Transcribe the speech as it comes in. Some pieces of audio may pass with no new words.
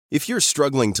If you're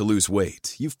struggling to lose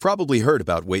weight, you've probably heard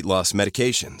about weight loss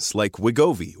medications like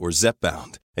Wegovy or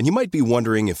Zepbound, and you might be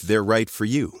wondering if they're right for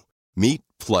you. Meet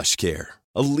PlushCare,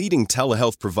 a leading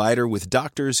telehealth provider with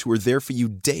doctors who are there for you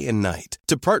day and night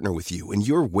to partner with you in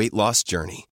your weight loss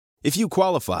journey. If you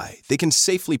qualify, they can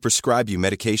safely prescribe you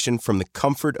medication from the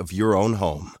comfort of your own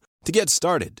home. To get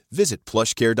started, visit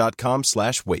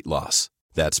plushcare.com/weightloss.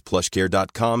 That's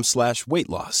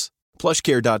plushcare.com/weightloss.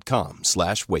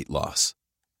 plushcare.com/weightloss.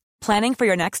 Planning for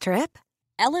your next trip?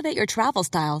 Elevate your travel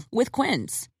style with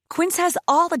Quince. Quince has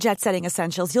all the jet-setting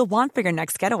essentials you'll want for your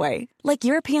next getaway, like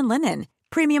European linen,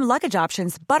 premium luggage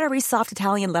options, buttery soft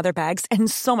Italian leather bags,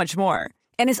 and so much more.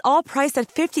 And is all priced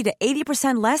at 50 to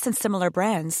 80% less than similar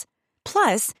brands.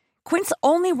 Plus, Quince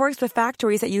only works with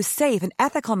factories that use safe and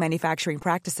ethical manufacturing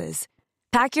practices.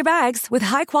 Pack your bags with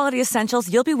high-quality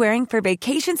essentials you'll be wearing for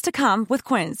vacations to come with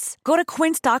Quince. Go to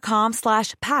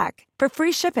quince.com/pack for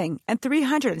free shipping and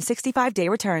 365-day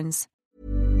returns.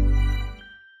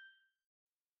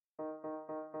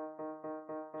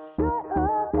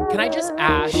 Can I just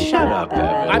ask? Shut up,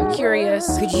 Evan. I'm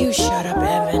curious. Could you shut up,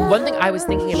 Evan? One thing I was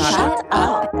thinking about. Shut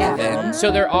up, Evan.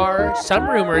 So there are some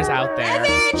rumors out there.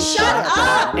 Evan, shut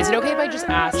up. Is it okay if I just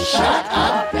ask? Shut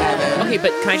up, Evan. Okay,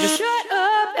 but can I just... Shut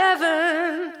up, Evan.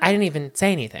 I didn't even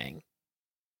say anything.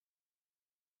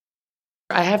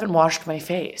 I haven't washed my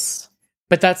face.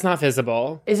 But that's not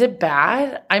visible. Is it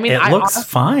bad? I mean, It looks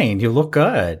fine. You look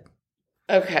good.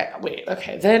 Okay, wait.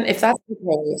 Okay, then if that's the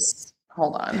case,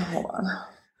 hold on.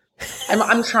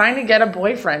 I'm trying to get a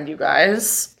boyfriend, you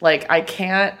guys. Like, I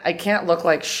can't look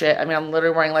like shit. I mean, I'm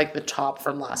literally wearing like the top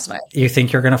from last night. You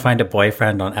think you're going to find a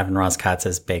boyfriend on Evan Ross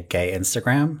Katz's big gay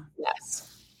Instagram? Yes.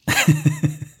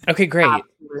 Okay, great.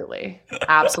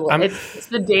 Absolutely. It's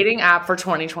the dating app for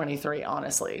 2023,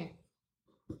 honestly.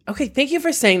 Okay, thank you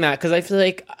for saying that, because I feel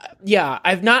like,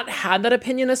 I've not had that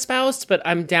opinion espoused, but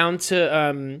I'm down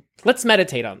to, let's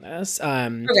meditate on this.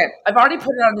 Okay, I've already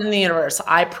put it out in the universe.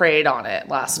 I prayed on it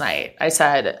last night. I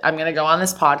said, I'm going to go on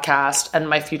this podcast, and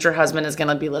my future husband is going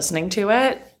to be listening to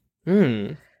it.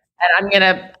 And I'm going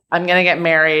to get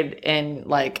married in,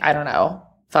 like, I don't know,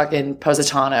 fucking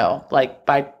Positano, like,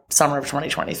 by summer of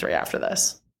 2023 after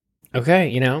this. Okay,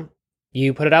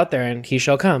 you put it out there and he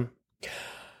shall come.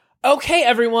 Okay,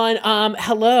 everyone.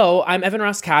 Hello, I'm Evan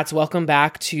Ross Katz. Welcome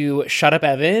back to Shut Up,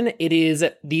 Evan. It is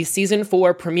the season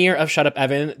 4 premiere of Shut Up,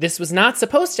 Evan. This was not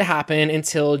supposed to happen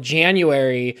until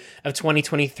January of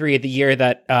 2023, the year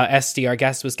that Esty, our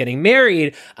guest, was getting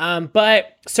married. But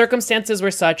circumstances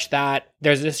were such that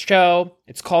there's this show,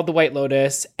 it's called The White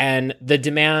Lotus, and the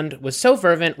demand was so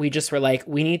fervent, we just were like,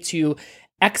 we need to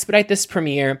expedite this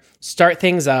premiere, start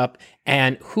things up,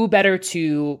 and who better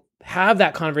to have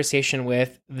that conversation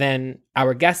with than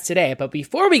our guest today. But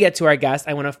before we get to our guest,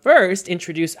 I want to first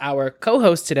introduce our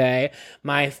co-host today,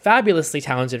 my fabulously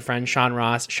talented friend, Sean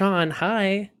Ross. Sean,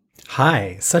 hi.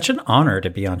 Hi. Such an honor to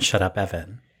be on Shut Up,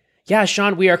 Evan. Yeah,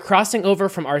 Sean, we are crossing over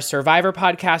from our Survivor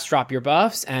podcast, Drop Your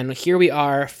Buffs, and here we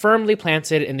are firmly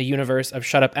planted in the universe of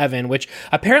Shut Up Evan, which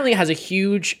apparently has a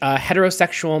huge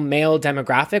heterosexual male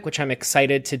demographic, which I'm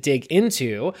excited to dig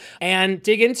into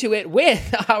it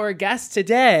with our guest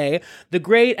today, the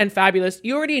great and fabulous.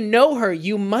 You already know her.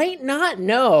 You might not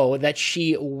know that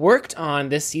she worked on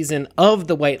this season of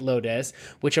The White Lotus,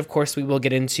 which of course we will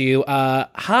get into.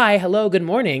 Hi, hello, good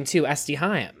morning to Esty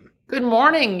Haim. Good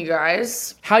morning, you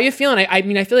guys. How you feeling? I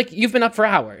mean, I feel like you've been up for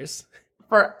hours.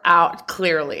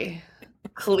 Clearly,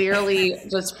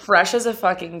 just fresh as a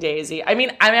fucking daisy. I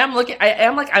mean, I'm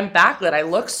backlit. I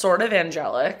look sort of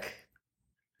angelic.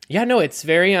 Yeah, no, it's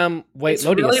very White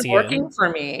Lotus. It's really working for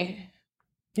me.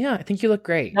 Yeah, I think you look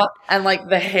great. And like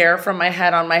the hair from my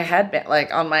head on my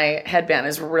headband,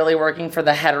 is really working for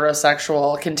the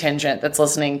heterosexual contingent that's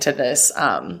listening to this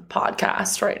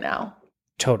podcast right now.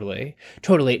 Totally.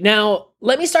 Now,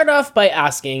 let me start off by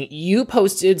asking, you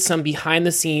posted some behind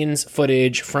the scenes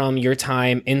footage from your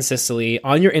time in Sicily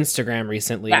on your Instagram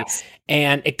recently. Yes.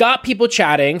 And it got people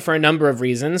chatting for a number of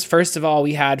reasons. First of all,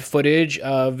 we had footage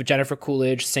of Jennifer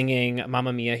Coolidge singing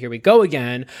Mamma Mia, Here We Go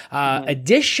Again.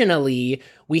 Additionally,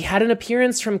 we had an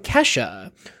appearance from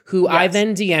Kesha, who I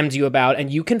then DM'd you about,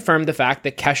 and you confirmed the fact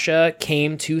that Kesha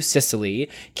came to Sicily.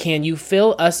 Can you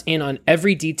fill us in on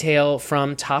every detail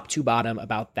from top to bottom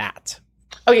about that?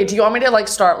 Okay, do you want me to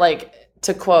start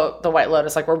to quote The White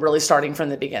Lotus, we're really starting from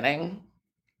the beginning?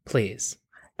 Please.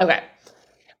 Okay.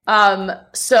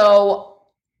 So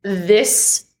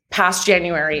this past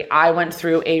January, I went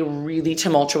through a really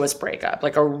tumultuous breakup,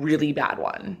 a really bad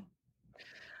one.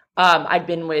 I'd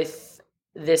been with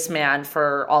this man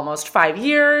for almost 5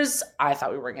 years. I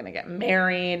thought we were going to get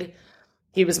married.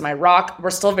 He was my rock. We're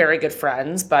still very good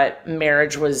friends, but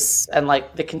marriage was, and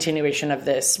like the continuation of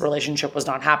this relationship was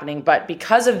not happening. But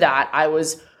because of that, I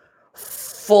was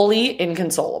fully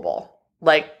inconsolable,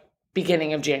 like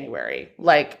beginning of January,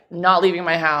 like not leaving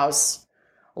my house,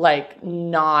 like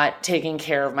not taking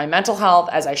care of my mental health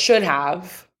as I should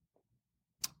have.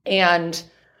 And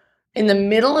in the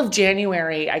middle of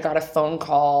January, I got a phone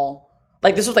call.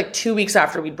 Like this was like 2 weeks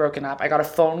after we'd broken up. I got a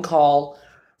phone call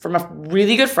from a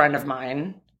really good friend of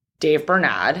mine, Dave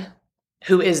Bernad,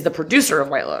 who is the producer of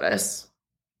White Lotus.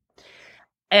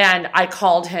 And I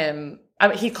called him.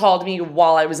 He called me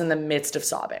while I was in the midst of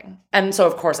sobbing. And so,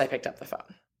 of course, I picked up the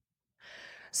phone.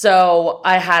 So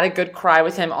I had a good cry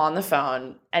with him on the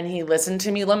phone, and he listened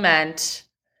to me lament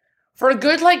for a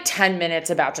good like 10 minutes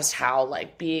about just how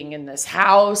like being in this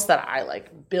house that I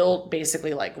like built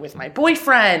basically like with my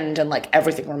boyfriend, and like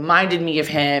everything reminded me of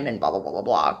him and blah, blah, blah, blah,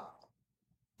 blah.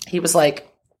 He was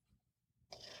like,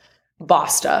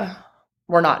 Basta,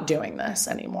 we're not doing this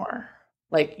anymore.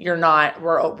 Like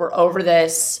we're over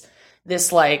this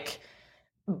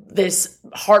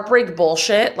heartbreak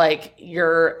bullshit. Like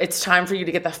it's time for you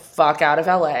to get the fuck out of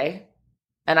LA.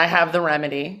 And I have the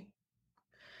remedy.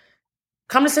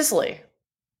 Come to Sicily.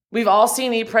 We've all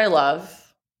seen Eat, Pray,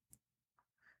 Love.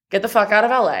 Get the fuck out of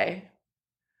LA.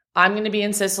 I'm going to be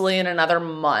in Sicily in another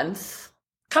month.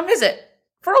 Come visit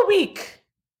for a week.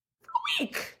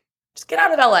 Just get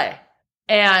out of LA.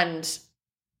 And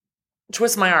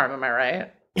twist my arm, am I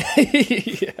right?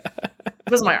 Yeah.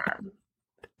 Twist my arm.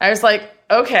 I was like,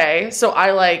 okay. So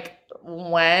I like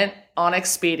went on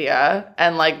Expedia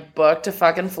and like booked a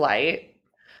fucking flight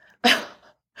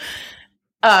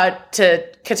to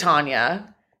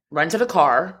Catania, rented a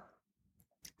car.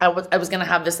 I was going to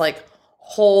have this I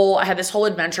had this whole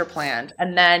adventure planned.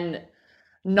 And then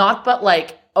but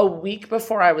like a week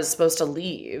before I was supposed to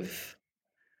leave,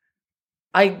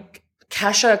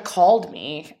 Kesha called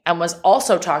me and was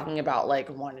also talking about like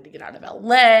wanting to get out of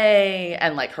LA,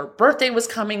 and like her birthday was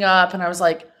coming up. And I was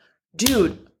like,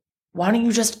 dude, why don't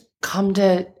you just come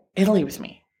to Italy with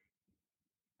me?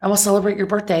 And we'll celebrate your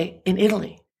birthday in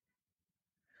Italy.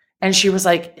 And she was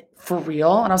like, for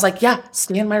real? And I was like, yeah,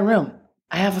 stay in my room.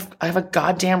 I have a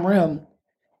goddamn room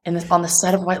on the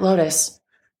set of White Lotus.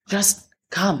 Just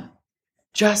come.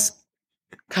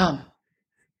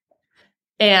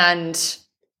 And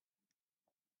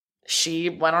she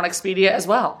went on Expedia as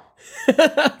well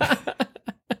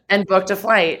and booked a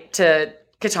flight to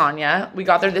Catania. We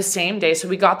got there the same day. So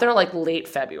we got there like late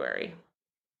February.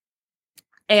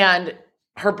 And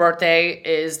her birthday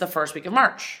is the first week of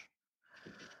March.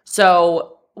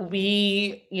 So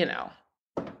we,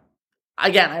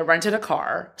 again, I rented a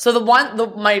car. So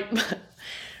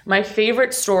my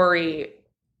favorite story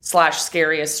 /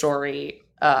 scariest story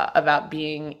about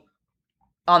being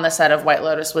on the set of White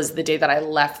Lotus was the day that I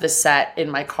left the set in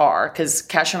my car, because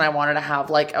Kesha and I wanted to have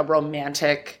like a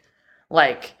romantic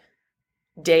like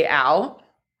day out.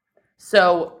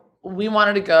 So we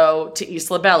wanted to go to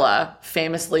Isla Bella,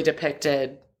 famously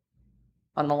depicted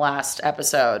on the last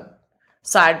episode.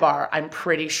 Sidebar, I'm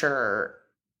pretty sure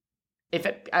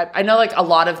I know like a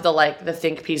lot of the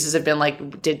think pieces have been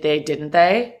like, did they, didn't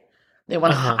they?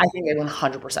 I think they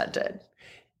 100% did.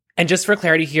 And just for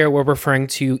clarity here, we're referring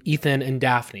to Ethan and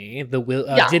Daphne.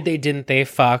 Did they, didn't they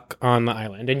fuck on the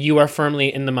island? And you are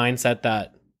firmly in the mindset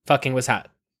that fucking was hot.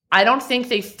 I don't think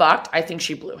they fucked. I think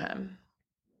she blew him.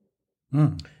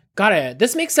 Got it.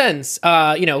 This makes sense.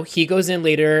 He goes in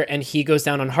later and he goes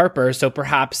down on Harper. So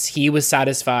perhaps he was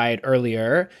satisfied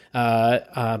earlier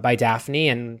by Daphne,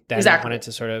 and then wanted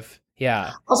to sort of,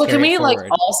 Also, can we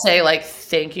all say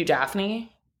thank you, Daphne?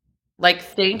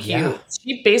 Thank you.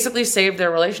 She basically saved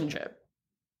their relationship.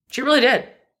 She really did.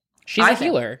 She's a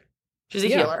healer. She's a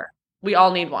healer. We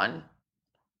all need one.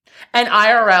 And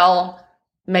IRL,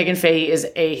 Megan Fahey is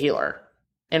a healer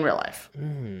in real life.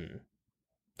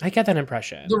 I get that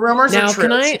impression. The rumors are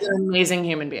true. She's an amazing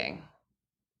human being.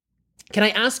 Can I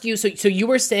ask you, so you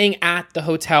were staying at the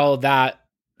hotel that,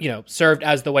 served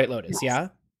as the White Lotus, yeah?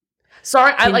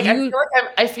 Sorry,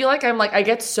 I feel like I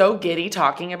get so giddy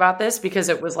talking about this because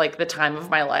it was the time of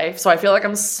my life. So I feel like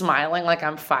I'm smiling like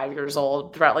I'm 5 years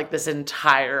old throughout this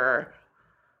entire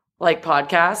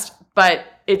podcast. But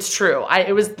it's true.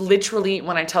 It was literally,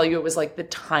 when I tell you, it was the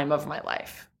time of my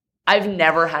life. I've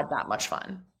never had that much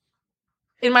fun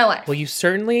in my life. Well, you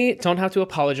certainly don't have to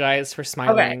apologize for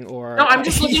smiling or... No, I'm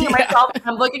just looking at myself.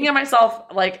 I'm looking at myself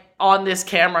on this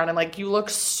camera, and I'm like, you look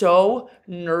so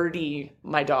nerdy,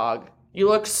 my dog. You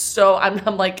look so...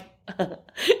 I'm like...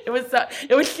 it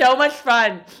was so much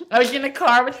fun. I was in the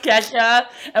car with Kesha,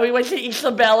 and we went to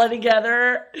Isla Bella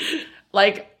together.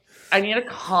 to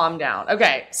calm down.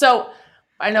 Okay, so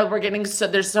I know we're getting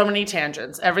there's so many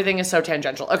tangents. Everything is so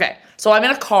tangential. Okay, so I'm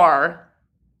in a car.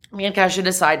 Me and Kesha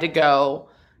decide to go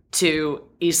to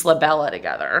Isla Bella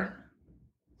together.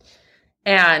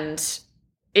 And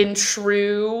in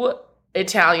true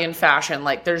Italian fashion,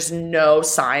 like there's no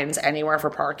signs anywhere for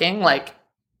parking. Like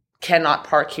cannot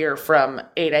park here from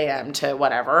 8 a.m. to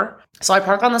whatever. So I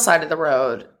park on the side of the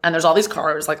road and there's all these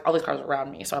cars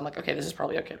around me. So I'm like, okay, this is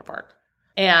probably okay to park.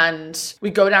 And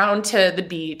we go down to the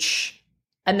beach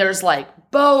and there's like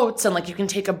boats and like you can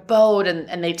take a boat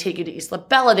and they take you to Isla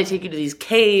Bella. They take you to these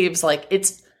caves. Like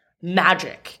it's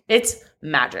magic. It's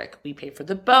magic. We pay for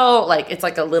the boat. Like it's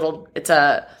like a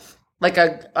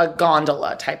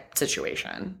gondola type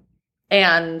situation.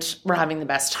 And we're having the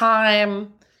best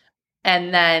time.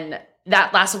 And then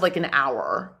that lasted like an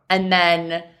hour. And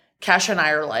then Kesha and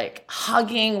I are like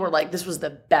hugging. We're like, this was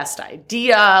the best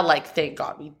idea. Like, thank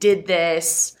God we did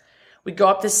this. We go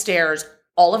up the stairs.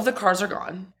 All of the cars are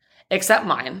gone except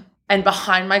mine. And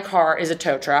behind my car is a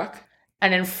tow truck.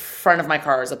 And in front of my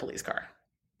car is a police car.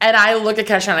 And I look at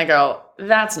Kesha and I go,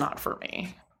 that's not for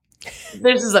me.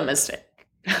 This is a mistake.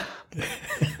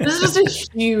 This is just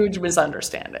a huge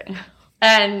misunderstanding.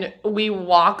 And we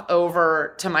walk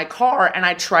over to my car and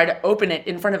I try to open it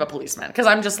in front of a policeman because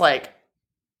I'm just like,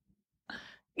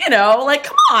 like,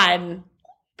 come on,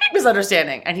 big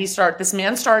misunderstanding. And this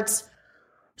man starts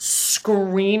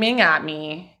screaming at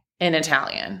me in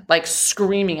Italian, like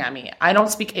screaming at me. I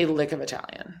don't speak a lick of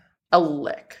Italian, a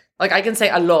lick. Like I can say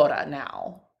allora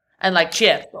now and like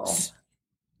certo.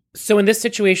 So in this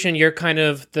situation, you're kind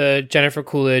of the Jennifer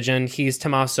Coolidge and he's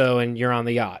Tommaso and you're on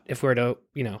the yacht. If we were to,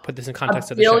 put this in context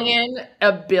of the show.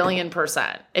 A billion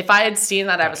percent. If I had seen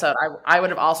that episode, I would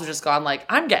have also just gone like,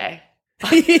 I'm gay.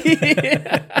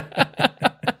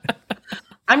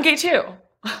 I'm gay too.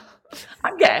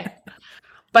 I'm gay.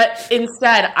 But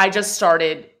instead, I just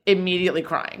started immediately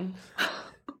crying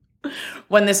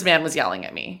when this man was yelling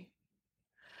at me.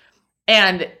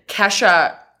 And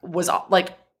Kesha was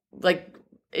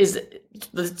is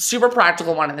the super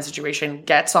practical one in the situation,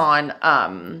 gets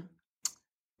on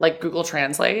Google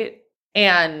Translate.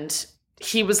 And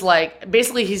he was like,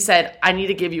 basically he said, I need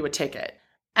to give you a ticket.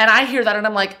 And I hear that and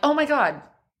I'm like, oh my God,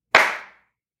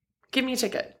 give me a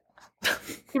ticket.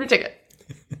 Give me a ticket.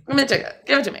 Give me a ticket.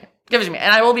 Give it to me. Give it to me.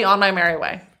 And I will be on my merry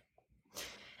way.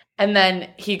 And then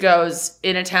he goes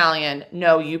in Italian,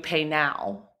 no, you pay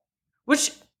now.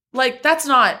 Which, that's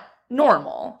not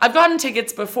normal. I've gotten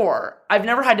tickets before. I've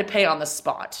never had to pay on the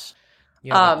spot.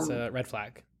 Yeah, that's a red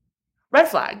flag. Red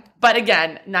flag. But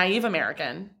again, naive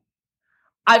American.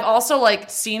 I've also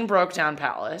seen Broke Down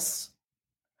Palace.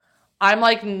 I'm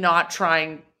not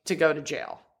trying to go to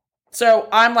jail. So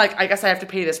I'm I guess I have to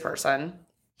pay this person.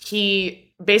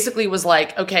 He basically was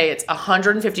like, okay, it's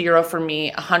 150 euro for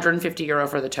me, 150 euro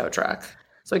for the tow truck.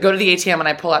 So I go to the ATM and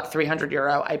I pull out 300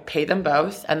 euro. I pay them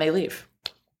both and they leave.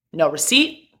 No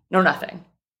receipt. No, nothing.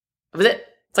 That was it.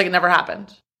 It's like it never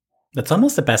happened. That's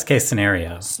almost the best case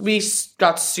scenario. We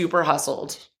got super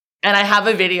hustled. And I have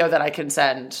a video that I can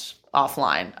send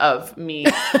offline of me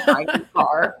crying in the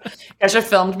car. Kesha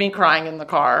filmed me crying in the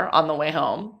car on the way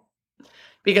home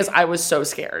because I was so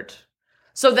scared.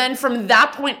 So then from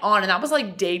that point on, and that was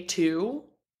day 2,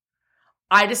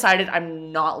 I decided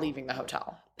I'm not leaving the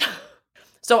hotel.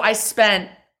 So I spent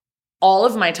all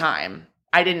of my time.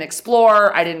 I didn't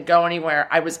explore. I didn't go anywhere.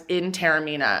 I was in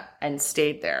Taormina and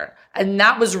stayed there. And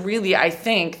that was really, I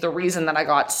think, the reason that I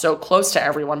got so close to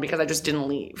everyone because I just didn't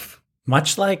leave.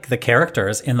 Much like the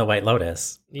characters in The White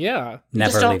Lotus. Yeah.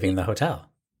 Never leaving the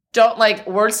hotel. Don't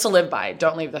words to live by.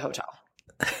 Don't leave the hotel.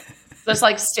 Just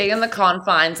stay in the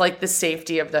confines, the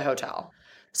safety of the hotel.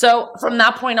 So from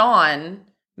that point on,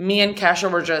 me and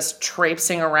Kesha were just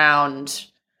traipsing around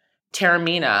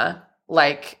Taormina,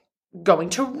 going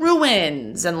to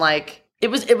ruins and it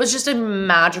was just a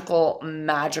magical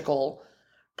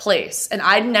place. And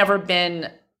I'd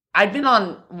been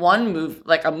on one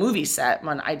a movie set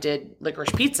when I did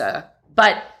Licorice Pizza,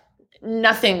 but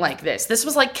nothing like this. This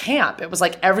was camp. It was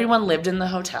everyone lived in the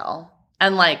hotel.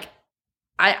 And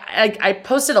I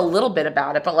posted a little bit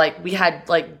about it, but we had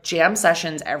jam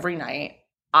sessions every night.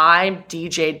 I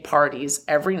DJ'd parties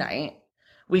every night.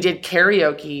 We did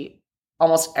karaoke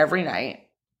almost every night.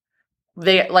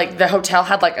 They the hotel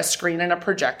had a screen and a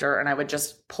projector, and I would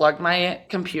just plug my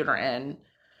computer in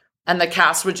and the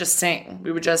cast would just sing.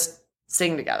 We would just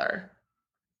sing together.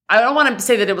 I don't want to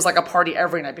say that it was a party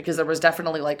every night because there was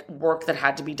definitely work that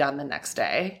had to be done the next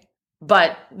day.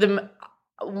 But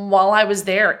while I was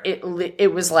there,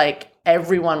 it was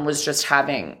everyone was just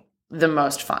having the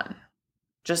most fun.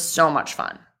 Just so much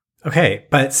fun. Okay,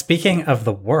 but speaking of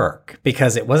the work,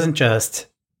 because it wasn't just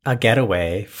a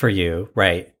getaway for you,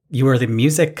 right? You were the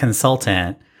music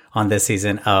consultant on this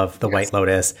season of The White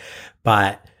Lotus,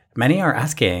 but many are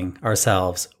asking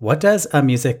ourselves, what does a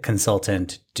music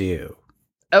consultant do?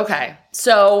 Okay.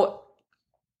 So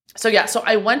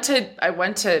I went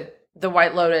to the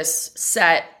White Lotus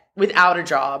set without a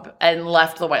job and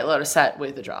left the White Lotus set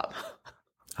with a job.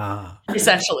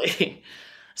 Essentially.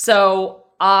 So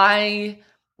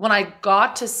when I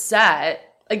got to set,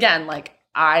 again, like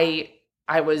I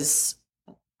was,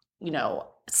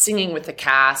 singing with the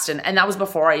cast and that was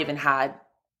before I even had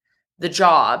the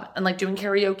job and like doing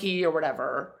karaoke or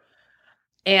whatever.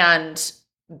 And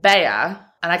Bea, and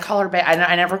I call her Bea,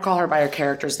 I never call her by her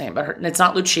character's name, but it's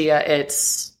not Lucia,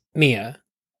 it's Mia.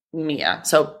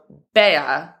 So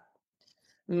Bea,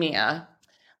 Mia,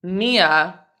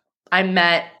 I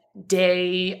met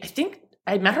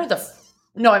I met her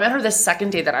the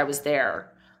second day that I was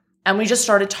there. And we just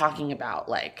started talking about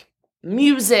like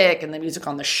music and the music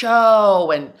on the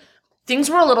show, and things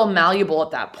were a little malleable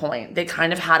at that point. They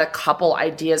kind of had a couple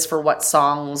ideas for what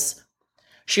songs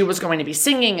she was going to be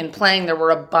singing and playing. There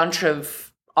were a bunch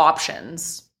of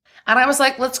options. And I was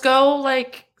like, let's go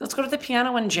to the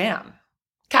piano and jam.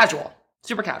 Casual,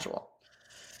 super casual.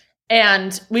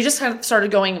 And we just kind of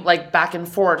started going like back and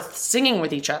forth, singing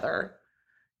with each other.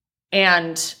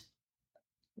 And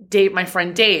Dave, my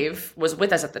friend Dave, was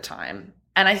with us at the time.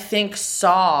 And I think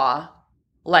saw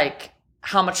like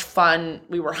how much fun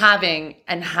we were having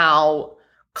and how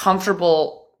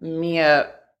comfortable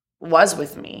Mia was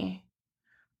with me.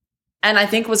 And I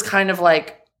think was kind of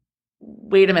like,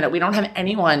 wait a minute, we don't have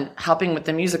anyone helping with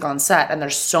the music on set. And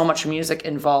there's so much music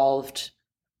involved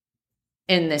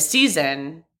in this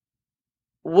season.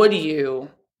 Would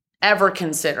you ever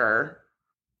consider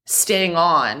staying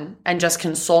on and just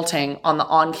consulting on the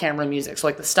on-camera music? So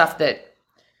like the stuff that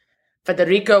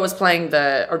Federico was playing,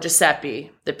 or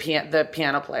Giuseppe, the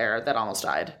piano player that almost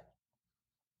died,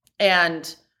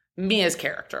 and Mia's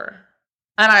character.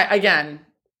 And I, again,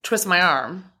 twist my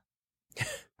arm.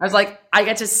 I was like, I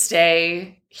get to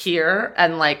stay here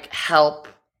and like help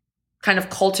kind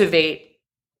of cultivate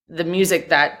the music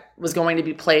that was going to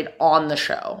be played on the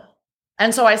show.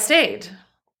 And so I stayed.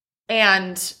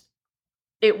 And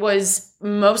it was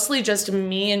mostly just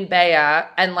me and Bea,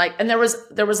 and there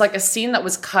was like a scene that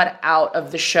was cut out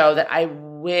of the show that I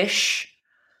wish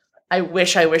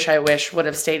would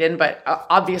have stayed in, but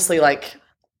obviously like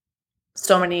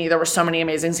there were so many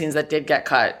amazing scenes that did get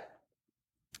cut.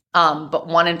 But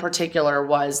one in particular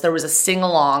there was a sing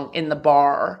along in the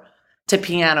bar to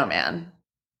Piano Man.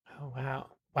 Oh wow.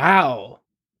 Wow.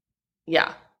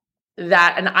 Yeah.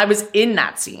 That, and I was in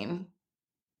that scene.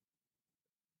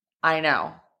 I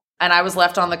know. And I was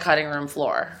left on the cutting room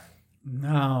floor.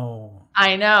 No.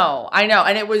 I know.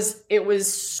 And it was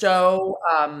so,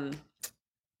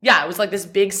 it was like this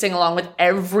big sing along with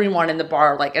everyone in the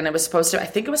bar. Like, and I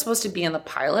think it was supposed to be in the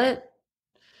pilot,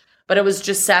 but it was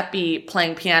Giuseppe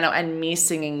playing piano and me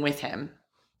singing with him.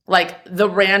 Like the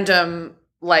random,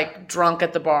 like drunk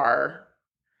at the bar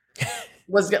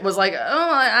was like,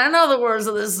 oh, I know the words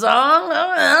of this song.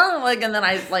 Oh, like, and then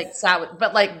I like sat with,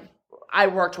 but like, I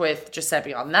worked with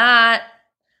Giuseppe on that.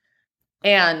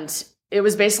 And it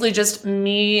was basically just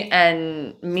me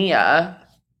and Mia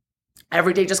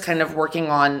every day, just kind of working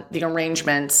on the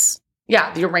arrangements.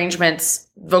 Yeah, the arrangements,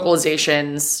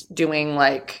 vocalizations, doing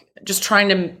like, just trying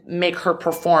to make her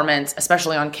performance,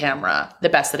 especially on camera, the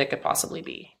best that it could possibly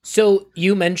be. So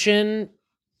you mentioned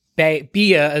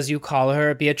Bea, as you call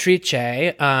her, Beatrice.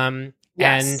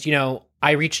 Yes. And,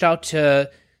 I reached out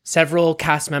to several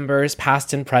cast members,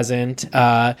 past and present,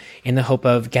 in the hope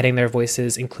of getting their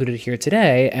voices included here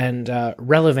today and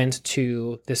relevant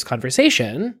to this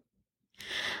conversation.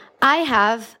 I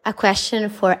have a question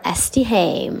for Esti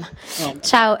Haim.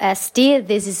 Ciao, Esti.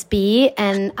 This is B,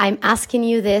 and I'm asking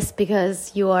you this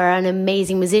because you are an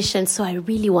amazing musician, so I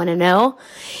really want to know.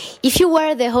 If you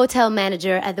were the hotel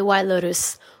manager at the White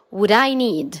Lotus, would I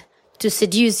need to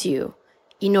seduce you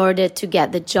in order to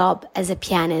get the job as a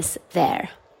pianist there?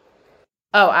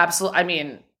 Oh, absolutely. I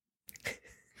mean,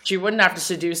 she wouldn't have to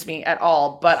seduce me at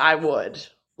all, but I would.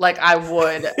 Like,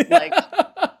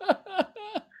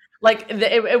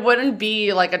 it wouldn't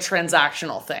be like a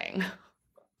transactional thing.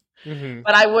 Mm-hmm.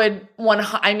 But I would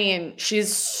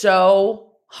she's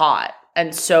so hot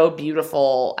and so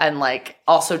beautiful and like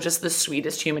also just the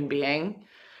sweetest human being.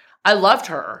 I loved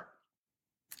her.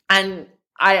 And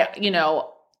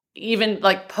even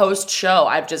like post show,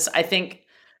 I think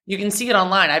you can see it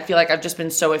online. I feel like I've just been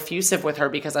so effusive with her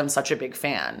because I'm such a big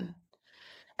fan.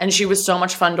 And she was so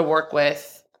much fun to work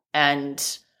with.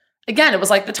 And again, it was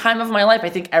like the time of my life. I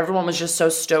think everyone was just so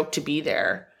stoked to be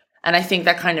there. And I think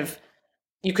that kind of,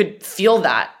 you could feel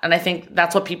that. And I think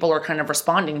that's what people are kind of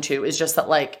responding to, is just that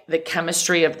like the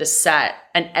chemistry of the set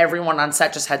and everyone on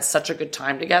set just had such a good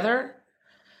time together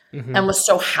and was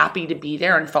so happy to be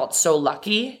there and felt so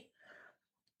lucky.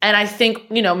 And I think,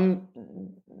 you know,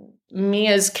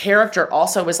 Mia's character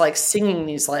also was like singing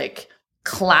these like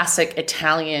classic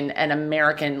Italian and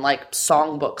American like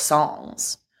songbook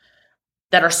songs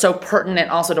that are so pertinent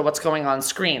also to what's going on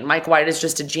screen. Mike White is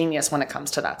just a genius when it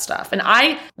comes to that stuff. And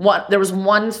there was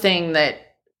one thing that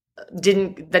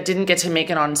didn't get to make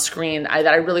it on screen that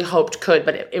I really hoped could,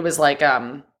 but it was like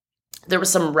there was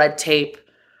some red tape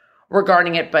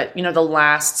regarding it. But you know, the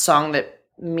last song that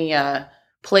Mia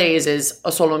plays is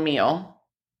O Solo Mio,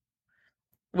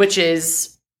 which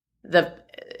is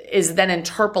then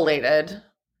interpolated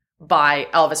by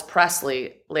Elvis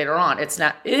Presley later on. It's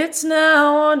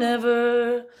now or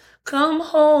never, come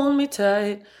hold me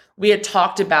tight. We had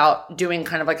talked about doing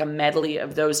kind of like a medley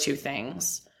of those two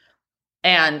things.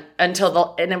 And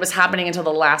it was happening until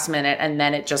the last minute, and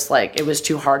then it just like, it was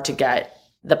too hard to get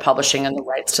the publishing and the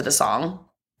rights to the song.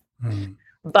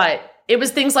 But it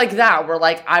was things like that where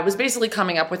like I was basically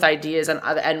coming up with ideas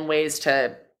and ways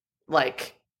to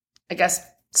like, I guess,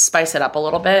 spice it up a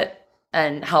little bit,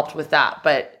 and helped with that.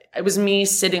 But it was me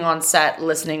sitting on set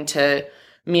listening to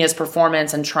Mia's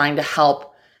performance and trying to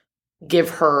help give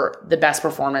her the best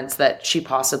performance that she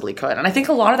possibly could. And I think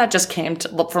a lot of that just came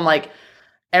from like,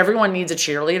 everyone needs a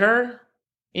cheerleader.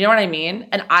 You know what I mean?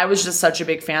 And I was just such a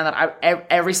big fan that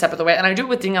every step of the way, and I do it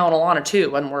with Danielle and Alana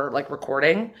too when we're like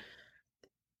recording.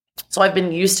 So I've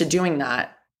been used to doing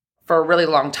that for a really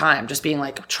long time, just being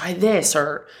like, try this,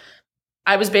 or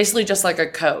I was basically just like a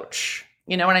coach.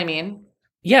 You know what I mean?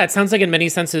 Yeah, it sounds like in many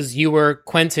senses you were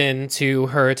Quentin to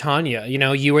her Tanya. You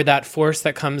know, you were that force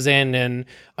that comes in and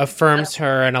affirms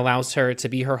her and allows her to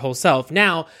be her whole self.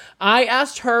 Now, I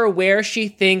asked her where she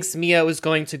thinks Mia was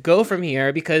going to go from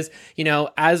here because, you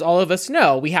know, as all of us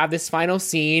know, we have this final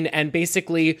scene and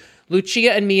basically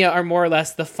Lucia and Mia are more or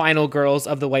less the final girls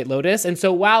of the White Lotus. And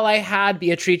so while I had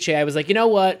Beatrice, I was like, you know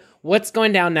what? What's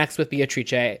going down next with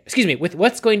Beatrice? Excuse me, with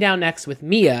what's going down next with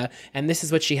Mia? And this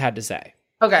is what she had to say.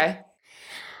 Okay.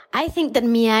 I think that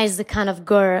Mia is the kind of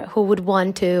girl who would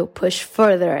want to push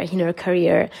further in her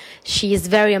career. She is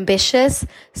very ambitious,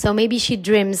 so maybe she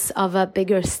dreams of a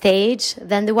bigger stage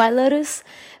than the White Lotus.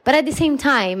 But at the same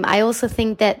time, I also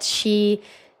think that she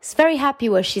is very happy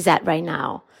where she's at right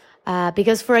now.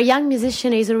 Because for a young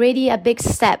musician, it's already a big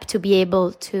step to be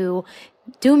able to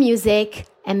do music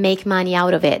and make money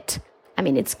out of it. I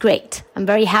mean, it's great. I'm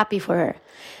very happy for her.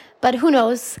 But who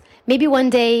knows? Maybe one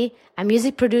day a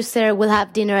music producer will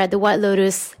have dinner at the White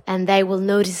Lotus and they will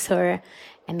notice her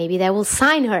and maybe they will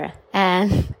sign her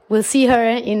and we'll see her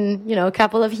in, you know, a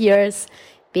couple of years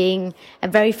being a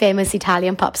very famous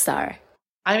Italian pop star.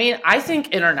 I mean, I think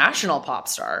international pop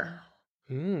star.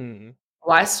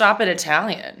 Why stop at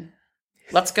Italian?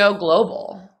 Let's go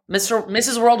global.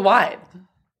 Mrs. Worldwide.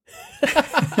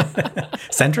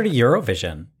 Send her to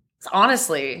Eurovision.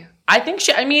 Honestly, I think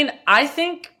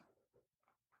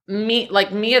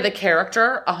Mia the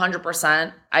character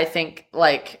 100%. I think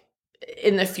like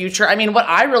in the future, I mean, what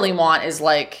I really want is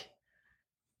like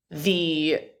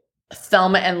the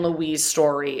Thelma and Louise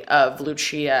story of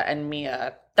Lucia and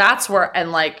Mia. That's where,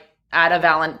 and like add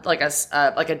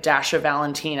a dash of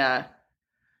Valentina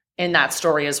in that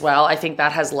story as well. I think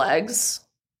that has legs.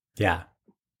 Yeah.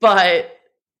 But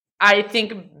I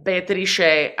think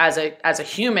Beatrice as a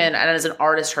human and as an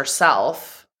artist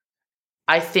herself,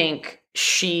 I think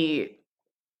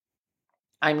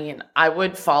I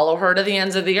would follow her to the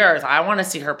ends of the earth. I want to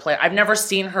see her play. I've never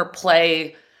seen her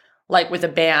play like with a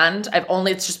band.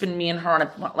 It's just been me and her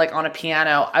on a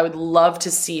piano. I would love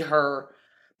to see her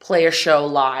play a show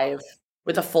live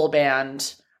with a full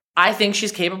band. I think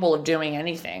she's capable of doing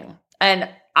anything. And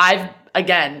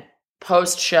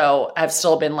post show, I've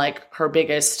still been like her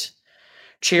biggest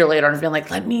cheerleader and been like,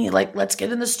 let's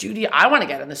get in the studio. I want to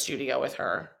get in the studio with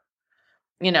her.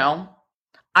 You know,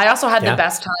 I also had the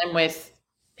best time with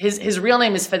his real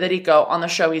name is Federico. On the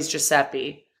show, he's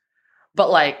Giuseppe. But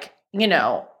like, you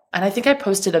know, and I think I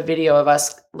posted a video of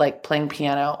us like playing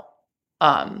piano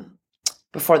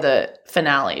before the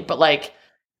finale. But like,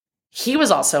 he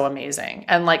was also amazing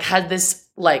and like had this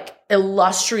like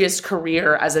illustrious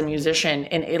career as a musician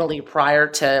in Italy prior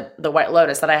to the White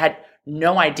Lotus that I had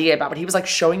no idea about. But he was like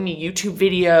showing me YouTube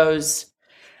videos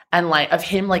and like of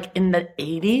him like in the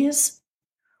 80s.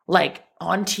 Like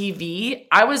on TV,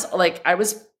 I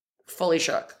was fully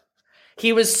shook.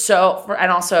 He was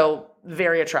and also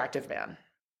very attractive man.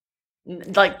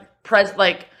 Like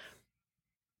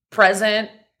present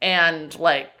and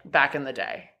like back in the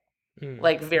day.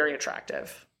 Like very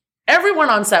attractive.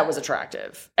 Everyone on set was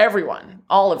attractive. Everyone,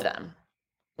 all of them.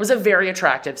 It was a very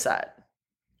attractive set.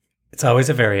 It's always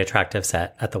a very attractive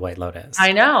set at the White Lotus.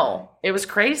 I know. It was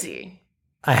crazy.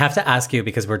 I have to ask you,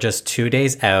 because we're just 2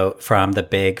 days out from the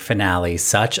big finale,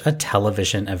 such a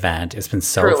television event. It's been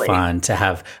so Truly. fun to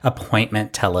have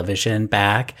appointment television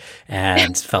back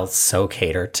and felt so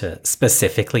catered to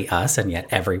specifically us and yet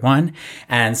everyone.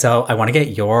 And so I want to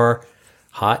get your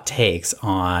hot takes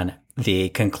on the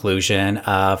conclusion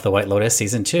of The White Lotus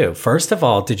season 2. First of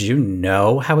all, did you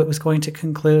know how it was going to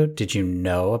conclude? Did you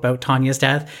know about Tanya's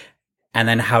death? And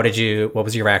then what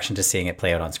was your reaction to seeing it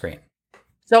play out on screen?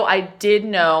 So I did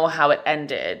know how it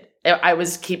ended. I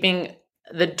was keeping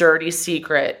the dirty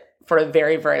secret for a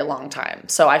very, very long time.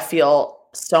 So I feel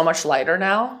so much lighter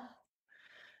now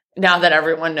that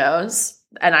everyone knows,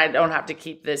 and I don't have to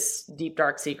keep this deep,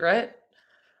 dark secret.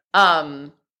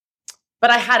 But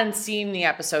I hadn't seen the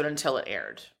episode until it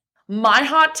aired. My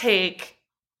hot take,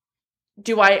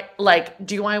 do I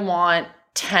want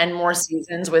 10 more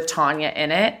seasons with Tanya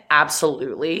in it?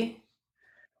 Absolutely.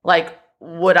 Like,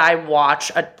 would I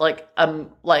watch an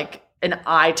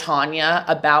I, Tanya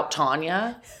about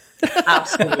Tanya?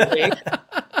 Absolutely.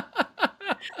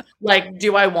 Like,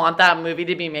 do I want that movie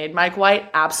to be made, Mike White?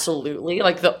 Absolutely.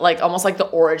 Almost like the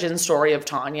origin story of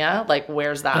Tanya. Like,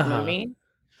 where's that movie?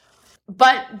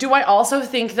 But do I also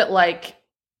think that like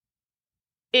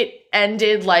it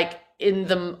ended like in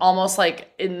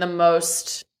the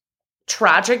most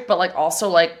tragic but like also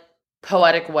like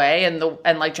poetic way, and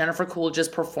like Jennifer Coolidge's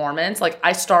performance, like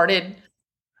I'm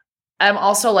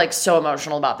also like so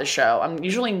emotional about the show. I'm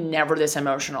usually never this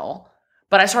emotional,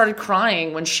 but I started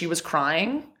crying when she was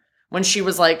crying, when she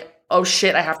was like, oh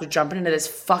shit, I have to jump into this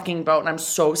fucking boat and I'm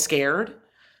so scared.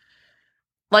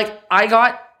 Like, I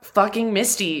got fucking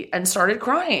misty and started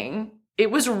crying. It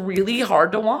was really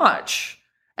hard to watch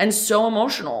and so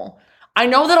emotional. I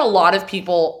know that a lot of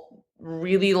people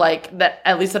really like that,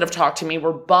 at least that have talked to me,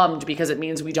 were bummed because it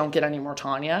means we don't get any more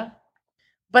Tanya.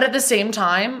 But at the same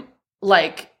time,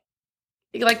 like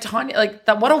Tanya, like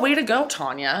that, what a way to go,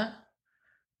 Tanya.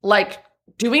 Like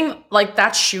doing like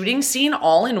that shooting scene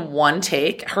all in one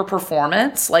take, her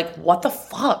performance, like what the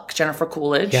fuck, Jennifer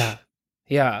Coolidge?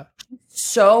 Yeah.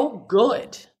 So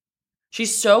good.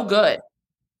 She's so good.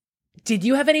 Did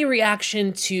you have any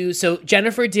reaction to, so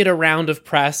Jennifer did a round of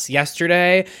press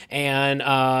yesterday, and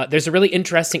there's a really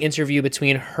interesting interview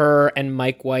between her and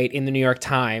Mike White in the New York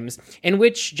Times, in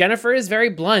which Jennifer is very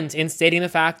blunt in stating the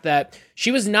fact that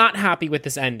she was not happy with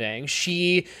this ending.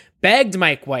 She begged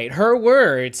Mike White, her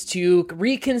words, to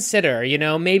reconsider,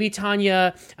 maybe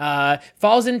Tanya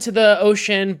falls into the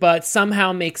ocean, but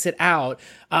somehow makes it out.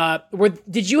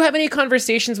 Did you have any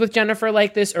conversations with Jennifer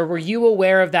like this, or were you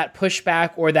aware of that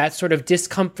pushback or that sort of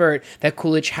discomfort that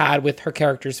Coolidge had with her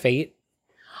character's fate?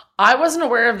 I wasn't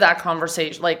aware of that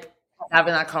conversation, like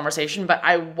having that conversation, but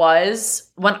I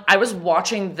was, when I was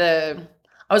watching the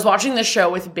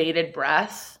show with bated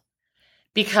breath,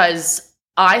 because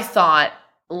I thought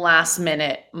last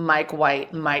minute Mike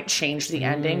White might change the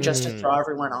ending just to throw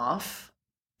everyone off.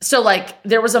 So like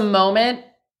there was a moment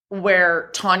where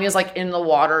Tanya's like in the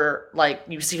water, like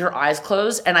you see her eyes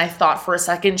close, and I thought for a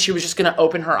second she was just gonna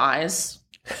open her eyes.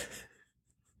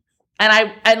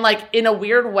 and like in a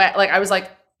weird way, like I was like,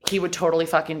 he would totally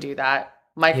fucking do that.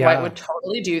 Mike White would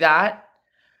totally do that.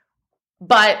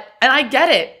 But, and I get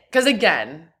it, because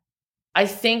again, I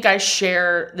think I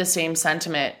share the same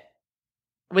sentiment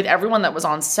with everyone that was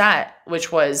on set, which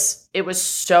was, it was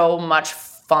so much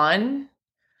fun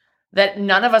that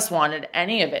none of us wanted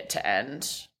any of it to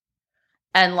end.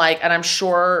 And I'm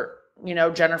sure,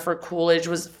 Jennifer Coolidge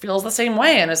feels the same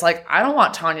way. And it's like, I don't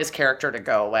want Tanya's character to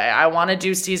go away. I want to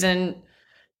do season,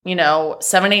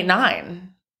 7, 8,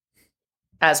 9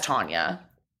 as Tanya,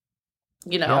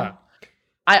 Yeah.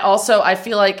 I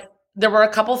feel like there were a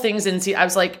couple things I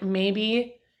was like,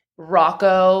 maybe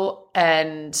Rocco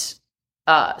and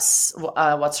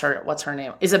what's her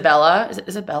name? Isabella. Is it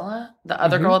Isabella? The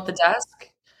other girl at the desk?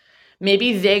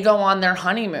 Maybe they go on their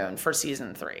honeymoon for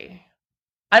season 3.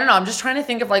 I don't know. I'm just trying to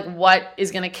think of what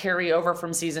is going to carry over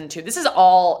from season 2. This is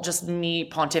all just me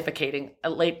pontificating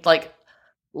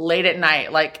late at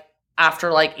night,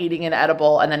 after eating an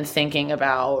edible and then thinking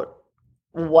about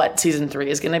what season 3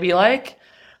 is going to be like.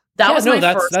 First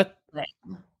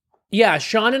thing. Yeah,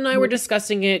 Sean and I were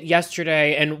discussing it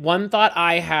yesterday, and one thought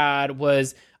I had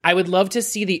was I would love to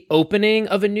see the opening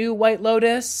of a new White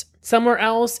Lotus somewhere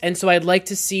else. And so I'd like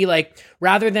to see, like,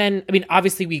 rather than, I mean,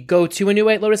 obviously we go to a new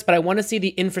White Lotus, but I want to see the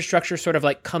infrastructure sort of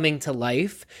like coming to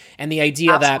life, and the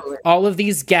idea Absolutely. that all of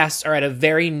these guests are at a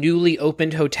very newly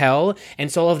opened hotel.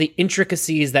 And so all of the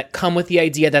intricacies that come with the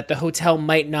idea that the hotel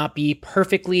might not be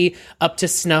perfectly up to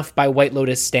snuff by White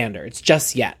Lotus standards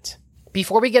just yet.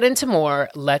 Before we get into more,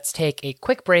 let's take a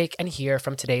quick break and hear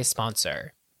from today's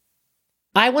sponsor.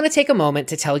 I want to take a moment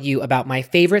to tell you about my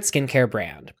favorite skincare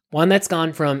brand, one that's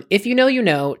gone from if you know, you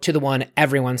know, to the one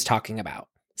everyone's talking about,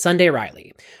 Sunday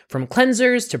Riley. From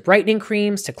cleansers to brightening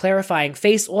creams to clarifying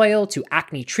face oil to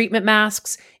acne treatment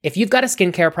masks, if you've got a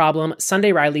skincare problem,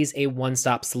 Sunday Riley's a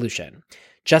one-stop solution.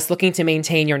 Just looking to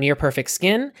maintain your near-perfect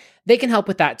skin? They can help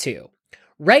with that too.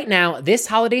 Right now, this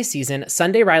holiday season,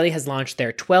 Sunday Riley has launched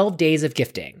their 12 Days of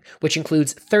Gifting, which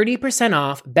includes 30%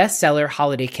 off bestseller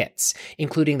holiday kits,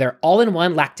 including their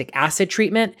all-in-one lactic acid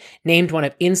treatment, named one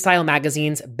of InStyle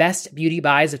magazine's best beauty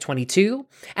buys of 22,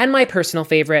 and my personal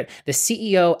favorite, the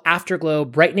CEO Afterglow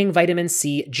Brightening Vitamin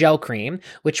C Gel Cream,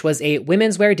 which was a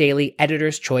Women's Wear Daily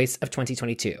Editor's Choice of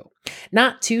 2022.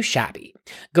 Not too shabby.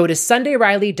 Go to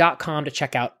SundayRiley.com to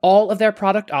check out all of their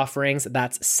product offerings.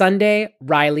 That's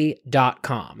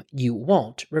SundayRiley.com. You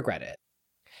won't regret it.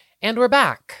 And we're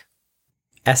back.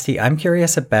 Esty, I'm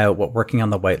curious about what working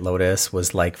on the White Lotus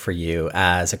was like for you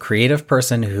as a creative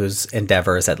person whose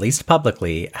endeavors, at least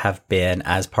publicly, have been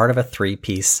as part of a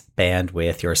 3-piece band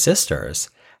with your sisters.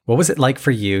 What was it like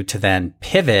for you to then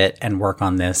pivot and work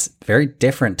on this very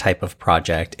different type of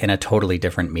project in a totally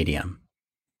different medium?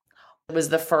 It was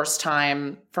the first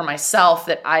time for myself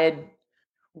that I had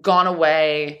gone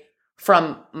away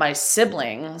from my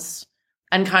siblings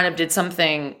and kind of did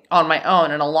something on my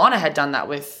own. And Alana had done that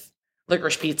with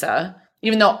Licorice Pizza,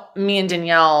 even though me and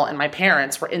Danielle and my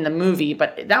parents were in the movie,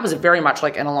 but that was very much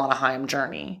like an Alana Haim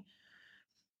journey.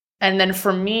 And then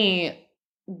for me,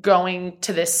 going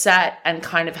to this set and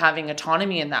kind of having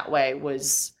autonomy in that way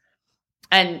was...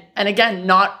 And again,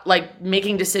 not like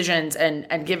making decisions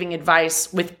and giving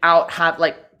advice without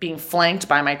being flanked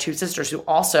by my two sisters who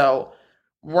also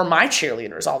were my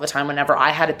cheerleaders all the time whenever I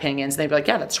had opinions. They'd be like,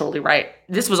 yeah, that's totally right.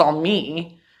 This was all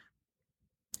me.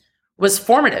 Was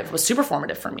super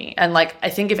formative for me. And like, I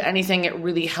think if anything, it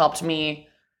really helped me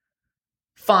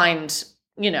find,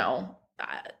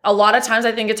 a lot of times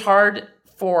I think it's hard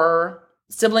for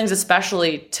siblings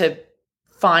especially to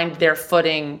find their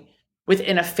footing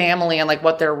within a family and like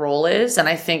what their role is. And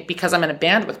I think because I'm in a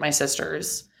band with my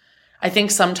sisters, I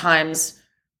think sometimes,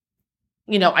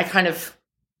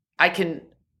 I can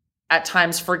at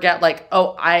times forget like,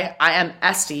 oh, I am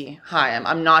Esty Haim.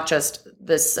 I'm not just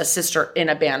a sister in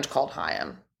a band called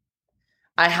Haim.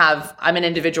 I'm an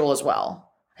individual as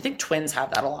well. I think twins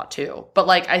have that a lot too. But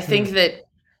like, I think that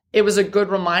it was a good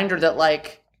reminder that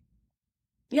like,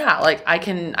 yeah, like I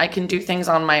can do things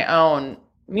on my own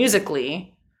musically.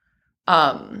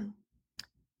 So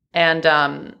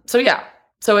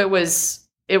it was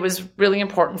really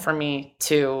important for me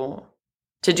to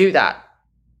do that.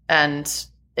 And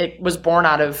it was born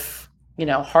out of,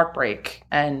 heartbreak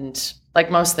and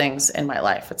like most things in my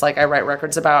life. It's like I write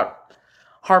records about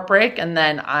heartbreak and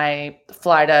then I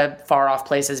fly to far off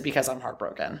places because I'm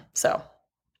heartbroken. So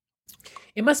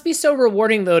it must be so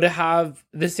rewarding though to have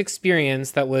this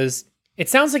experience that was, it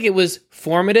sounds like it was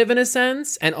formative in a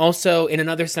sense, and also in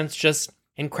another sense, just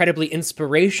incredibly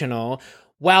inspirational,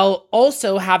 while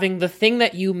also having the thing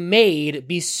that you made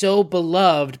be so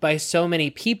beloved by so many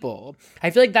people. I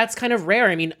feel like that's kind of rare.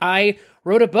 I mean, I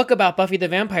wrote a book about Buffy the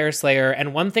Vampire Slayer,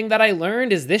 and one thing that I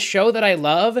learned is this show that I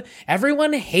love,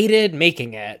 everyone hated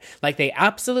making it. Like, they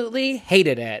absolutely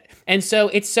hated it. And so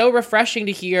it's so refreshing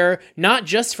to hear, not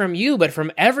just from you, but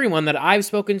from everyone that I've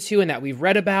spoken to and that we've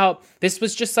read about. This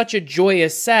was just such a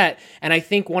joyous set, and I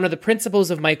think one of the principles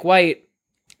of Mike White,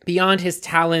 beyond his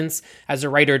talents as a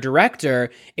writer-director,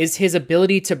 is his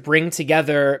ability to bring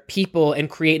together people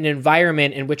and create an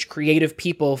environment in which creative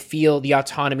people feel the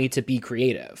autonomy to be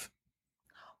creative.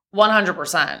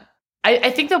 100%.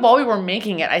 I think that while we were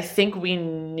making it, I think we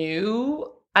knew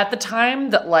at the time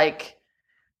that like,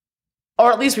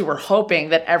 or at least we were hoping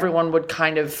that everyone would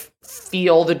kind of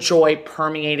feel the joy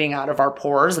permeating out of our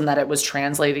pores and that it was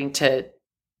translating to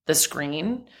the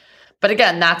screen. But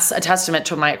again, that's a testament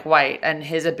to Mike White and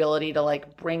his ability to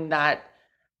like bring that,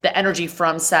 the energy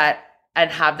from set and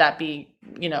have that be,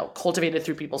 cultivated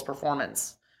through people's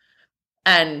performance.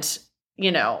 And,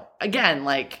 again,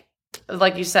 like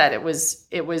you said, it was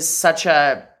such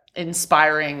a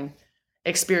inspiring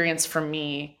experience for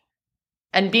me.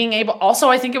 And being able, also,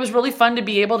 I think it was really fun to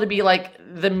be able to be like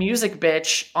the music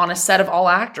bitch on a set of all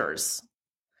actors.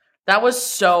 That was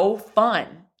so fun.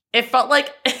 It felt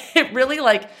like, it really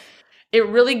like, it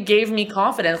really gave me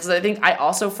confidence, because I think I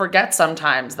also forget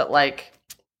sometimes that, like,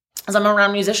 as I'm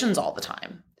around musicians all the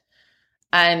time,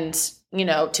 and, you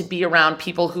know, to be around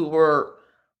people who were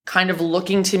kind of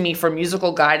looking to me for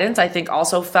musical guidance, I think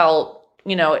also felt,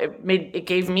 you know, it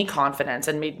gave me confidence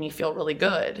and made me feel really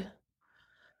good.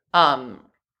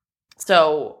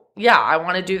 So yeah, I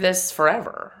want to do this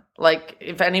forever. Like,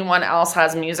 if anyone else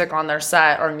has music on their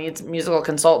set or needs musical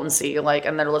consultancy, like,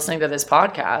 and they're listening to this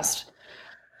podcast,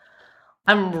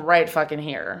 I'm right fucking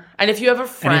here. And if you have a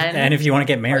friend, and if you want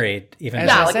to get married, even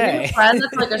yeah, like, if you have a friend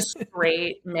that's like a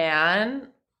straight man,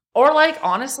 or like,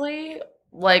 honestly,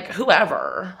 like,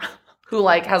 whoever who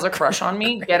like has a crush on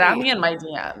me, get at me in my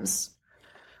DMs.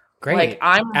 Great. Like,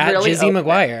 I'm at really Jizzy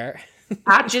McGuire.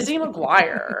 At Jizzy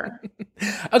McGuire.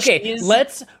 Okay,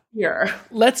 let's here.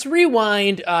 Let's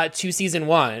rewind to season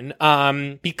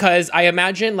 1, because I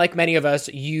imagine, like many of us,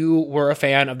 you were a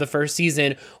fan of the first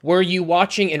season. Were you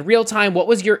watching in real time? What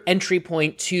was your entry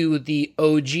point to the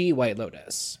OG White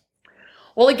Lotus?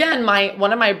 Well, again,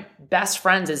 one of my best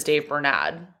friends is Dave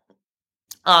Bernad,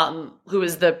 who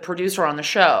is the producer on the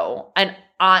show, and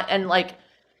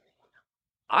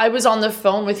I was on the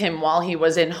phone with him while he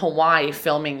was in Hawaii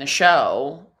filming the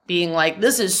show, being like,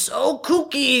 this is so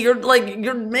kooky. You're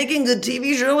making a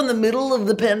TV show in the middle of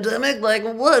the pandemic. Like,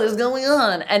 what is going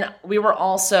on? And we were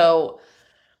also,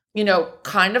 you know,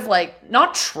 kind of like,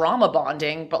 not trauma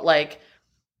bonding, but like,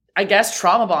 I guess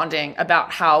trauma bonding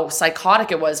about how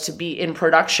psychotic it was to be in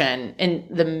production in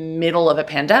the middle of a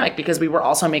pandemic, because we were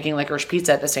also making Licorice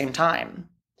Pizza at the same time.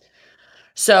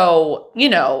 So, you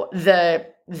know, the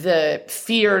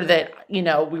fear that, you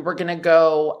know, we were going to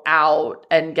go out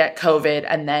and get COVID,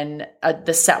 and then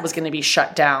the set was going to be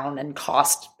shut down and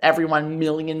cost everyone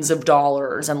millions of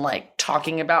dollars, and like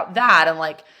talking about that, and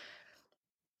like,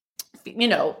 you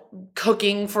know,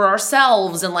 cooking for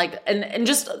ourselves, and like, and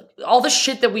just all the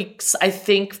shit that we, I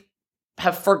think,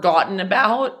 have forgotten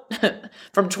about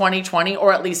from 2020,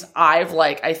 or at least I've,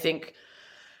 like, I think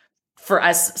for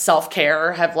as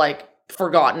self-care, have like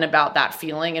forgotten about that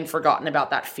feeling and forgotten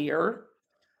about that fear.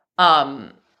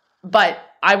 But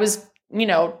I was, you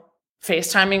know,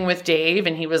 FaceTiming with Dave,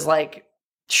 and he was like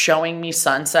showing me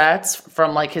sunsets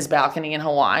from like his balcony in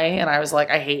Hawaii. And I was like,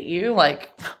 I hate you.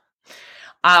 Like,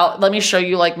 let me show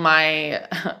you like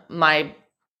my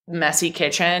messy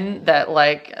kitchen that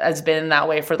like has been that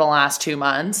way for the last 2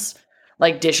 months,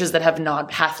 like dishes that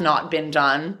hath not been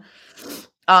done.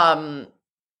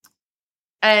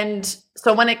 And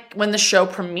so when the show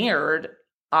premiered,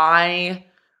 I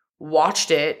watched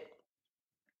it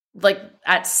like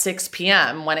at 6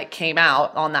 p.m. when it came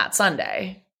out on that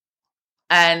Sunday,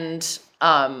 and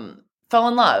fell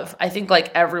in love. I think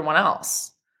like everyone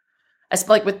else,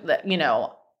 like with the, you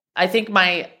know, I think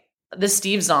the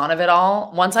Steve Zahn of it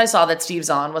all. Once I saw that Steve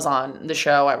Zahn was on the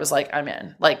show, I was like, I'm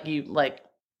in. Like, you like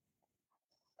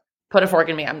put a fork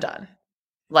in me, I'm done.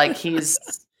 Like, he's.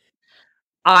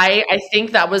 I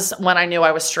think that was when I knew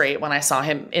I was straight, when I saw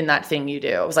him in That Thing You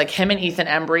Do. It was like him and Ethan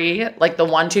Embry, like the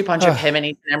 1-2 punch of him and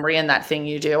Ethan Embry in That Thing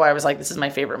You Do. I was like, this is my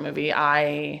favorite movie.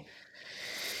 I'm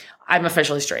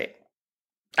officially straight.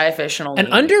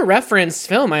 An under-referenced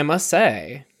film, I must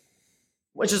say.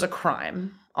 Which is a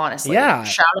crime, honestly. Yeah.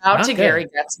 Shout out to good. Gary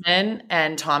Getzman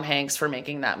and Tom Hanks for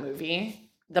making that movie.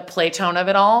 The Playtone of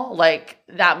it all, like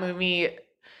that movie,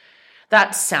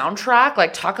 that soundtrack,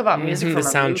 like talk about music from the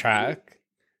soundtrack. Movie.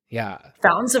 Yeah.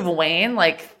 Fountains of Wayne,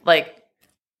 like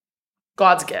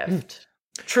God's gift.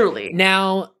 Truly.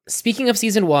 Now, speaking of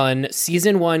season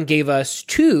 1 gave us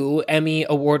 2 Emmy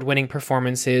award-winning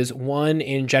performances, one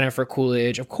in Jennifer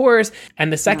Coolidge, of course,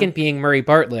 and the second being Murray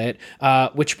Bartlett,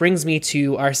 which brings me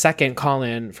to our second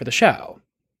call-in for the show.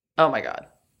 Oh my God.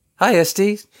 Hi,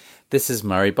 Esty. This is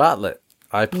Murray Bartlett.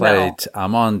 I played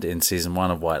Armand in season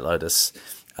 1 of White Lotus.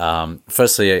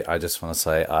 Firstly, I just want to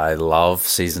say I love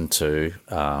season 2.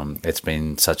 It's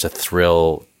been such a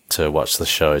thrill to watch the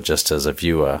show just as a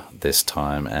viewer this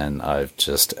time, and I've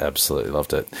just absolutely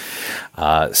loved it.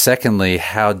 Secondly,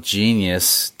 how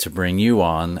genius to bring you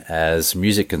on as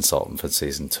music consultant for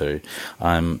season 2.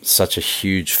 I'm such a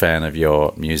huge fan of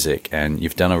your music, and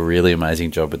you've done a really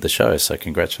amazing job with the show, so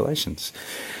congratulations.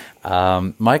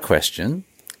 My question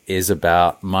is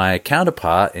about my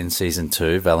counterpart in season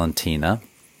 2, Valentina,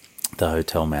 the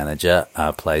hotel manager,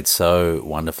 played so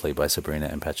wonderfully by Sabrina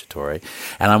Impacciatore.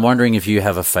 And I'm wondering if you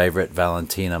have a favorite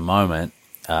Valentina moment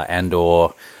and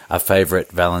or a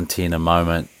favorite Valentina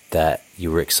moment that you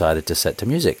were excited to set to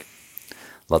music.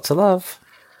 Lots of love.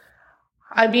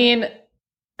 I mean,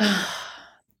 do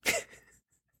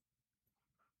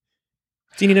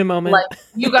you need a moment? Like,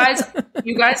 you guys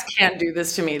can't do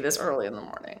this to me this early in the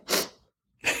morning.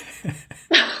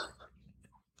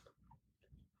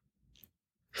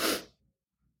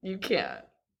 You can't.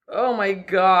 Oh my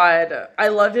God. I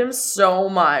love him so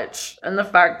much. And the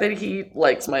fact that he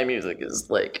likes my music is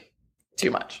like too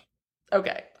much.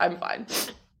 Okay, I'm fine.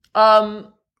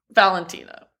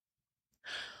 Valentina.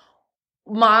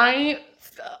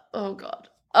 Oh God.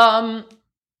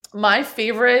 My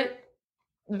favorite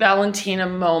Valentina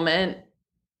moment,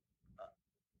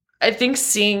 I think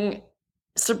seeing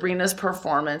Sabrina's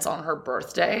performance on her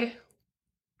birthday.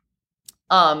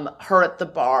 Her at the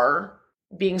bar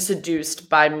being seduced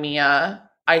by Mia.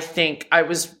 I think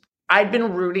I'd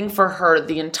been rooting for her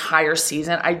the entire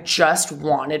season. I just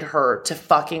wanted her to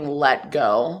fucking let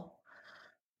go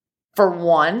for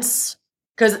once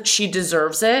because she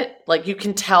deserves it. Like, you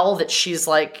can tell that she's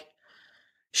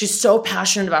so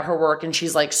passionate about her work and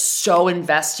she's like so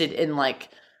invested in like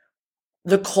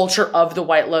the culture of the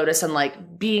White Lotus and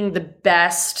like being the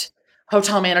best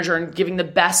hotel manager and giving the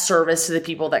best service to the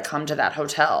people that come to that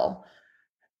hotel.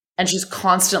 And she's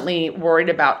constantly worried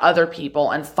about other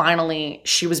people. And finally,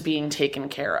 she was being taken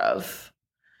care of.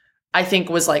 I think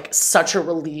was like such a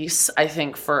release, I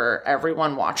think, for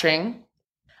everyone watching.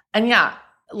 And yeah,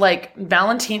 like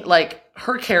Valentine, like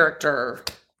her character,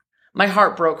 my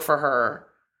heart broke for her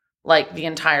like the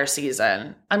entire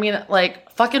season. I mean,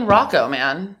 like fucking Rocco,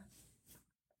 man.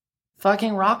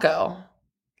 Fucking Rocco.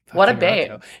 What a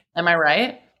babe. Rocco. Am I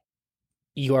right?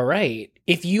 You are right.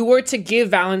 If you were to give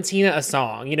Valentina a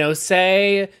song, you know,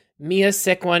 say Mia's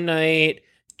sick one night,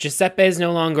 Giuseppe's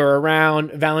no longer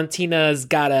around, Valentina's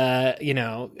gotta, you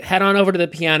know, head on over to the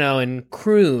piano and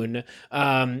croon.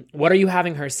 What are you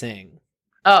having her sing?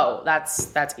 Oh,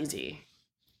 that's easy.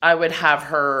 I would have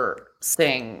her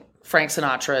sing Frank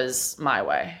Sinatra's My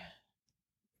Way.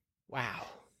 Wow.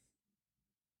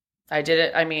 I did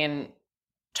it. I mean,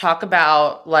 talk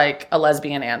about like a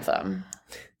lesbian anthem.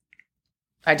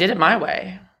 I did it my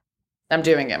way. I'm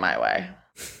doing it my way.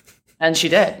 And she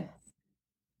did.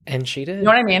 And she did. You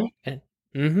know what I mean?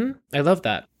 I love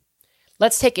that.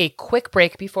 Let's take a quick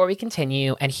break before we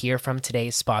continue and hear from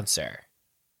today's sponsor.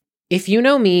 If you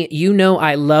know me, you know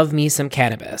I love me some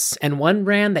cannabis, and one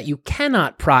brand that you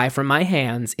cannot pry from my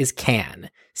hands is Cann,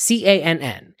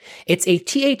 C-A-N-N. It's a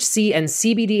THC and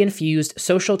CBD-infused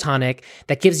social tonic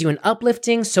that gives you an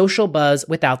uplifting social buzz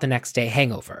without the next day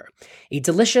hangover. A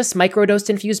delicious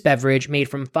microdose-infused beverage made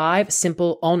from 5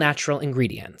 simple, all-natural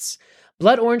ingredients.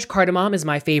 Blood orange cardamom is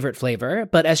my favorite flavor,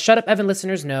 but as Shut Up Evan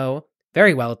listeners know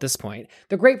very well at this point,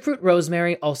 the grapefruit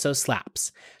rosemary also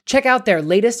slaps. Check out their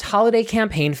latest holiday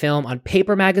campaign film on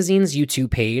Paper Magazine's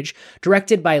YouTube page,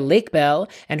 directed by Lake Bell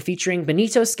and featuring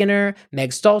Benito Skinner, Meg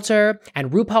Stalter, and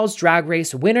RuPaul's Drag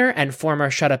Race winner and former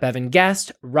Shut Up Evan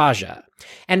guest, Raja.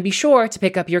 And be sure to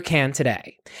pick up your Cann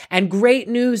today. And great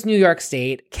news, New York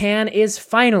State, Cann is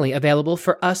finally available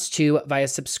for us too via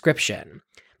subscription.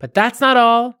 But that's not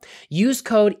all. Use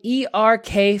code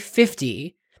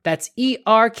ERK50, that's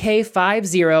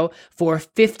ERK50, for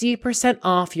 50%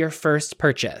 off your first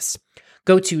purchase.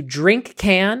 Go to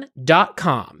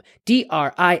drinkcann.com,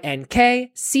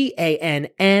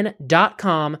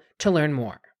 drinkcann.com to learn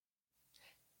more.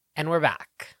 And we're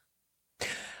back.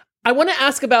 I want to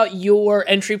ask about your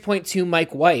entry point to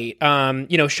Mike White.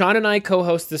 You know, Sean and I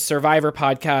co-host the Survivor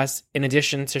podcast in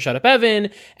addition to Shut Up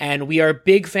Evan, and we are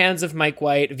big fans of Mike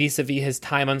White vis-a-vis his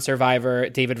time on Survivor,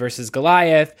 David versus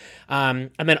Goliath.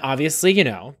 And then obviously, you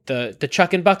know, the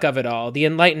Chuck and Buck of it all, the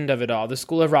Enlightened of it all, the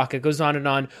School of Rock, it goes on and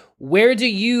on. Where do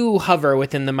you hover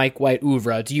within the Mike White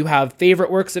oeuvre? Do you have favorite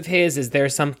works of his? Is there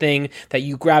something that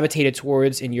you gravitated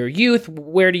towards in your youth?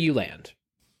 Where do you land?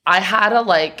 I had a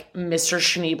like Mr.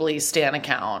 Schneebly Stan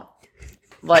account,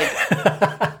 like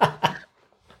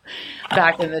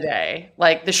back in the day,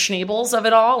 like the Schneebles of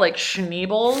it all, like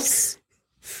Schneebles.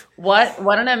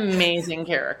 What an amazing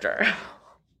character.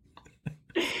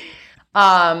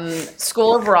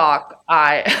 School of Rock.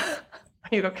 Are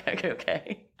you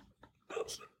okay?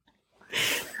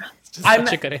 I'm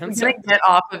such a good answer. I'm gonna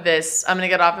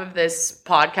get off of this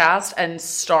podcast and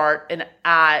start an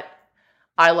at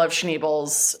I Love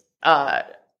Schneebles,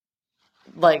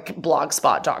 like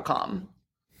blogspot.com.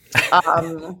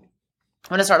 I'm going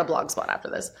to start a blogspot after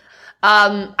this.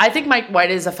 I think Mike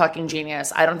White is a fucking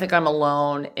genius. I don't think I'm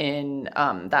alone in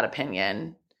that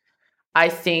opinion. I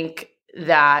think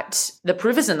that the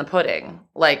proof is in the pudding.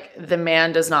 Like, the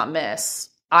man does not miss.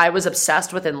 I was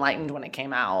obsessed with Enlightened when it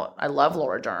came out. I love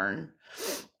Laura Dern.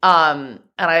 And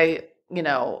I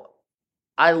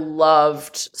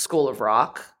loved School of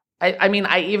Rock. I mean,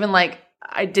 I even I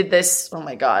did this, oh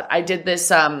my God, I did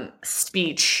this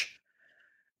speech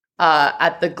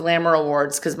at the Glamour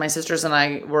Awards because my sisters and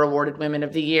I were awarded Women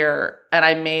of the Year, and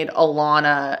I made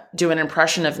Alana do an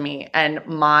impression of me, and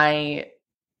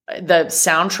the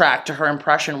soundtrack to her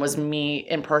impression was me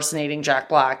impersonating Jack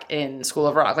Black in School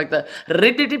of Rock. Like the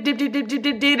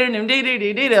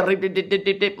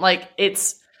like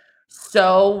it's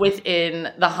so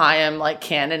within the Haim like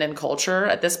canon and culture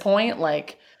at this point.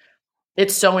 Like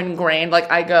it's so ingrained.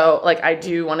 Like I go, like I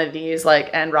do one of these, like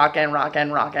and rock and rock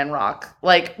and rock and rock.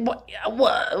 Like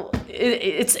what?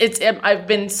 It's. I've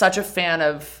been such a fan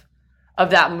of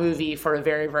that movie for a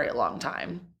very, very long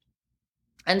time,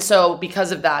 and so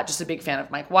because of that, just a big fan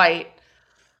of Mike White.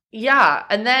 Yeah,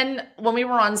 and then when we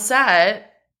were on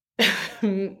set,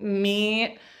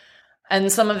 me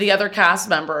and some of the other cast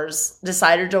members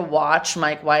decided to watch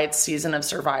Mike White's season of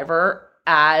Survivor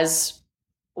as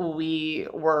we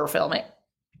were filming.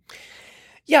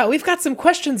 Yeah, we've got some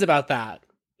questions about that.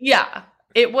 Yeah,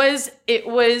 it was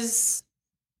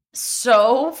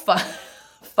so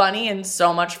funny and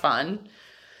so much fun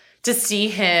to see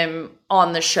him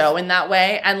on the show in that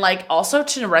way, and like also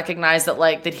to recognize that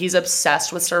like that he's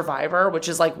obsessed with Survivor, which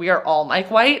is like we are all Mike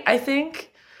White, I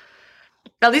think.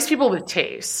 At least people with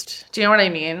taste. Do you know what I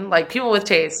mean? Like people with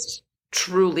taste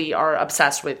truly are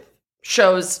obsessed with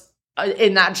shows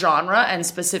in that genre, and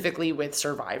specifically with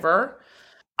Survivor.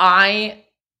 I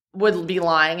would be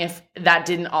lying if that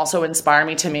didn't also inspire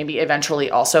me to maybe eventually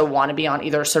also want to be on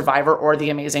either Survivor or The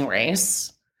Amazing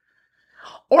Race,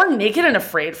 or Naked and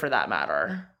Afraid for that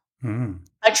matter.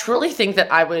 I truly think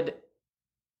that I would,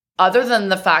 other than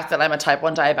the fact that I'm a type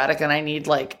 1 diabetic and I need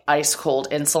like ice cold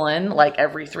insulin like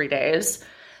every 3 days,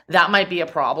 that might be a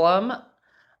problem.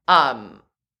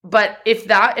 But if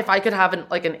I could have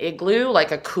an igloo,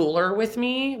 like a cooler with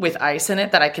me with ice in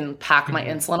it that I can pack my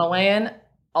insulin away in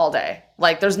all day.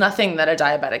 Like there's nothing that a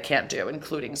diabetic can't do,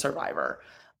 including Survivor,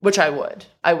 which I would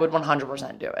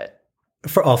 100% do it.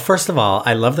 First of all,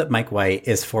 I love that Mike White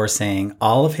is forcing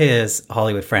all of his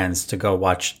Hollywood friends to go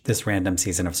watch this random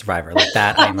season of Survivor. Like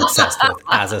that I'm obsessed with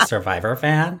as a Survivor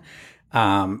fan.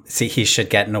 See, he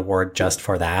should get an award just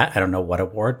for that. I don't know what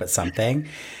award, but something.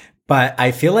 But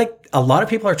I feel like a lot of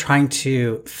people are trying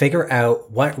to figure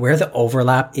out where the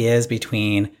overlap is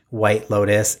between White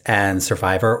Lotus and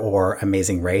Survivor or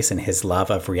Amazing Race and his love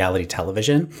of reality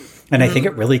television. And I think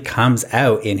it really comes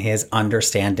out in his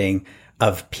understanding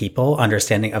of people,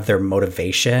 understanding of their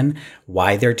motivation,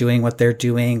 why they're doing what they're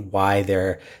doing, why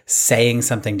they're saying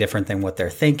something different than what they're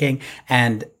thinking.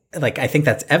 And like, I think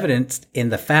that's evidenced in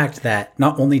the fact that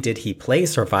not only did he play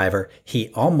Survivor, he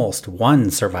almost won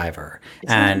Survivor.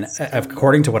 And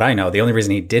according to what I know, the only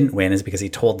reason he didn't win is because he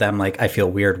told them, like, I feel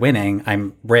weird winning.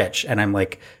 I'm rich and I'm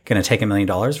like going to take $1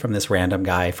 million from this random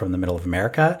guy from the middle of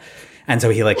America. And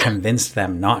so he like convinced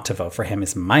them not to vote for him,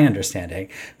 is my understanding.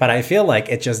 But I feel like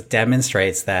it just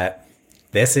demonstrates that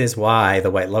this is why the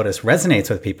White Lotus resonates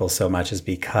with people so much, is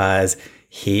because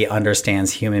he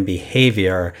understands human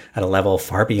behavior at a level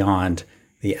far beyond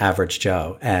the average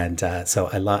Joe. And so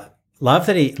I love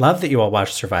that you all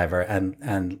watched Survivor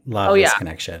and love this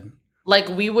connection. Like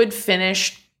we would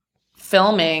finish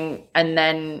filming and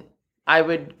then I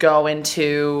would go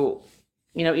into,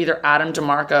 you know, either Adam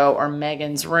DeMarco or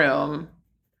Megan's room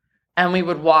and we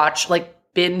would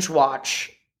binge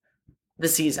watch the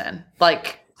season,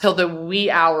 like till the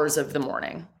wee hours of the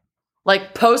morning.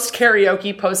 Like post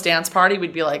karaoke, post dance party,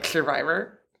 we'd be like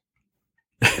Survivor.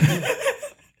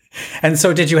 And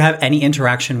so did you have any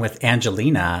interaction with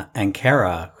Angelina and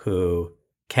Kara, who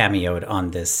cameoed on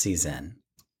this season?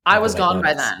 I was gone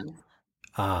by then.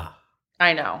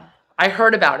 I know. I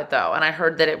heard about it though. And I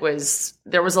heard that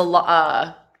there was a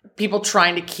lot, people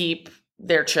trying to keep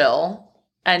their chill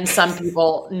and some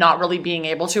people not really being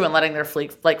able to and letting their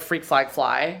freak flag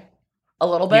fly a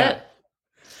little bit. Yeah.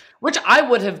 Which I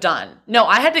would have done. No,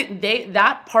 I had to,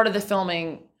 that part of the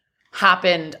filming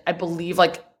happened, I believe,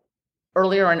 like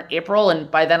earlier in April.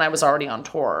 And by then I was already on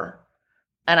tour.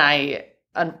 And I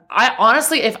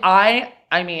honestly, I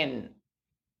mean,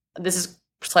 this is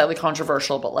slightly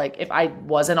controversial, but like if I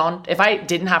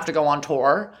didn't have to go on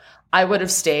tour, I would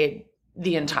have stayed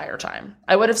the entire time.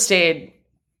 They would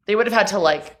have had to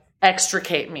like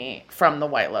extricate me from the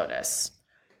White Lotus.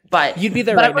 But you'd be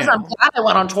there right now. I'm glad I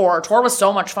went on tour. Tour was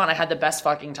so much fun. I had the best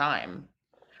fucking time.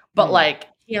 But like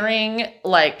hearing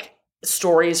like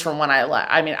stories from when I left,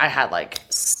 I mean, I had like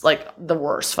the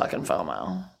worst fucking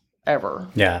FOMO ever.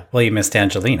 Yeah. Well, you missed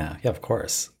Angelina. Yeah, of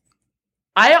course.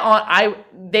 I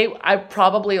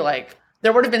probably like,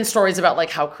 there would have been stories about like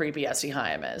how creepy Esty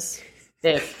Haim is.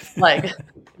 If like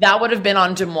that would have been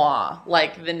on Demois,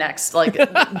 like the next, like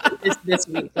this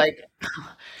week, like,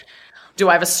 do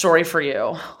I have a story for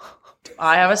you?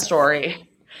 I have a story.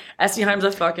 Esty Haim's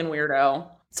a fucking weirdo.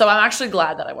 So I'm actually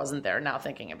glad that I wasn't there now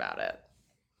thinking about it.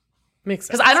 Makes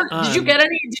sense. Because I don't. Did you get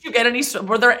any? Did you get any?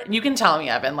 Were there? You can tell me,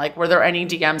 Evan. Like, were there any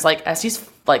DMs? Like,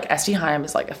 Esty Haim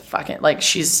is like a fucking like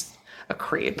she's a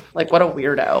creep. Like, what a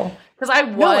weirdo. Because I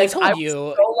told you.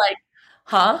 So like,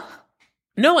 huh?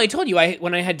 No, I told you.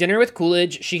 When I had dinner with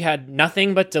Coolidge, she had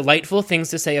nothing but delightful things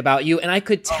to say about you, and I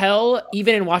could tell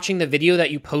even in watching the video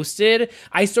that you posted.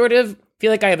 I sort of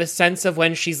feel like I have a sense of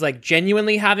when she's like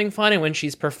genuinely having fun and when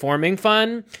she's performing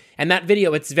fun. And that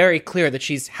video, it's very clear that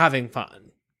she's having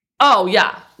fun. Oh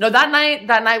yeah. No, that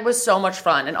night was so much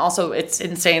fun. And also it's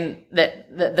insane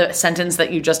that the sentence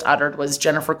that you just uttered was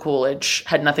Jennifer Coolidge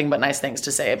had nothing but nice things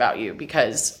to say about you,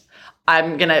 because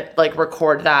I'm going to like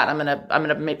record that. I'm going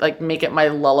to make it my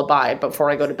lullaby before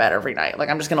I go to bed every night. Like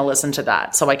I'm just going to listen to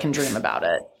that so I can dream about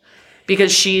it,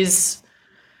 because she's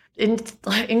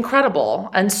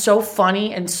incredible and so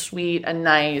funny and sweet and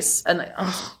nice. And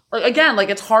again, like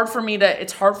it's hard for me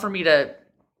to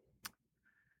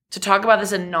talk about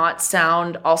this and not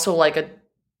sound also like a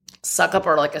suck up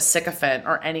or like a sycophant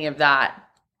or any of that.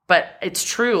 But it's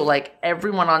true. Like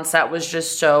everyone on set was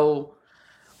just so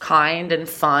kind and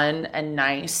fun and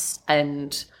nice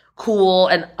and cool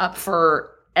and up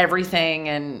for everything.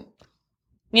 And,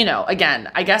 you know, again,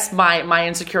 I guess my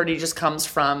insecurity just comes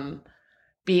from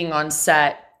being on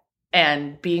set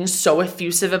and being so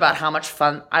effusive about how much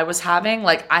fun I was having.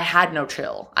 Like I had no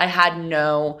chill. And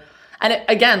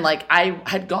again, like I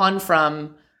had gone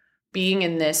from being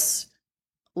in this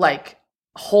like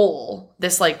hole,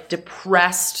 this like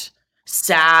depressed,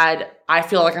 sad, I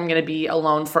feel like I'm going to be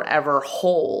alone forever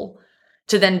hole,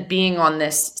 to then being on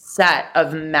this set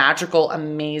of magical,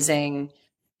 amazing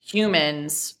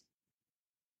humans.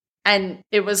 And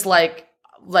it was like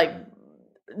Zoloft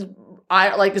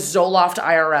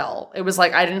IRL. It was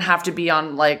like I didn't have to be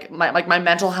on like my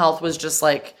mental health was just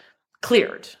like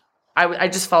cleared. I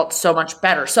just felt so much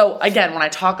better. So again, when I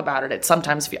talk about it,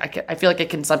 I feel like it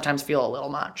can sometimes feel a little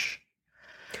much.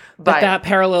 But that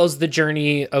parallels the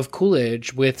journey of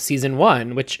Coolidge with season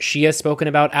 1, which she has spoken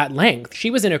about at length.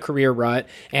 She was in a career rut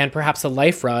and perhaps a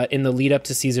life rut in the lead up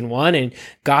to season 1 and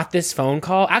got this phone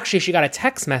call. Actually, she got a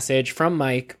text message from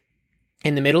Mike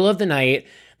in the middle of the night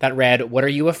that read, "What are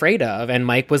you afraid of?" And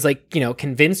Mike was like,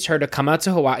 convinced her to come out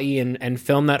to Hawaii and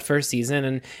film that first season.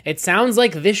 And it sounds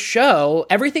like this show,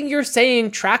 everything you're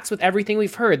saying tracks with everything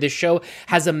we've heard. This show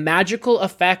has a magical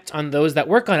effect on those that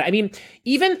work on it. I mean,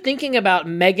 even thinking about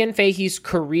Meghan Fahy's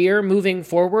career moving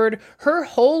forward, her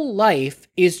whole life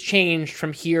is changed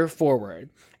from here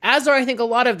forward. As are, I think, a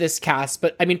lot of this cast.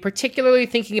 But, I mean, particularly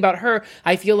thinking about her,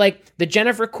 I feel like the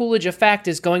Jennifer Coolidge effect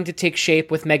is going to take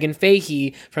shape with Meghan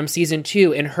Fahy from season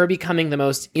 2 and her becoming the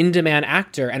most in-demand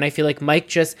actor. And I feel like Mike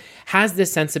just has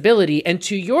this sensibility. And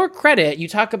to your credit, you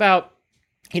talk about,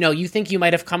 you think you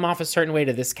might have come off a certain way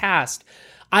to this cast.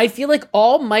 I feel like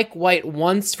all Mike White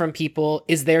wants from people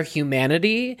is their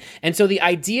humanity. And so the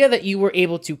idea that you were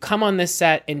able to come on this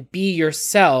set and be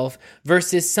yourself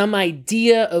versus some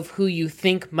idea of who you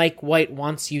think Mike White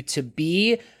wants you to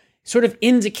be sort of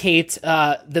indicates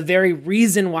the very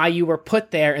reason why you were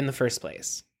put there in the first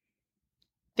place.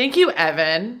 Thank you,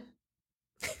 Evan.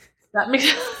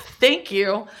 Thank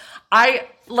you. I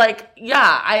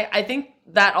think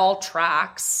that all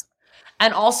tracks.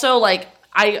 And also Meghan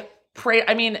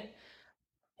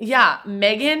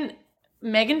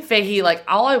Fahy, like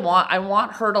I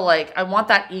want her to I want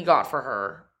that EGOT for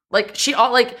her. Like do you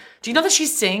know that she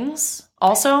sings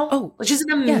also? Oh, she's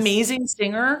an amazing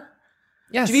singer.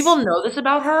 Yes. Do people know this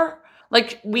about her?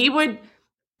 Like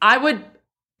I would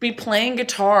be playing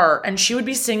guitar and she would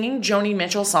be singing Joni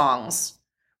Mitchell songs.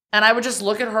 And I would just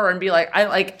look at her and be like,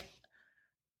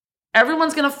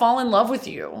 everyone's going to fall in love with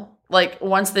you. Like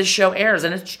once this show airs,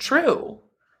 and it's true.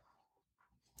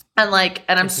 And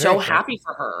I'm so happy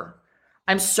for her.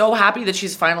 I'm so happy that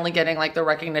she's finally getting the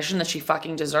recognition that she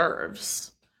fucking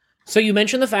deserves. So you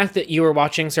mentioned the fact that you were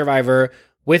watching Survivor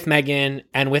with Meghan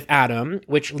and with Adam,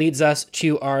 which leads us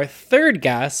to our third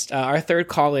guest, our third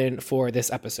call-in for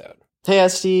this episode. Hey,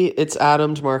 Esty, it's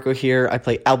Adam DeMarco here. I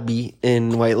play Albie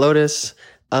in White Lotus.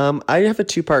 I have a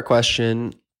two-part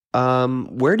question.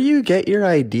 Where do you get your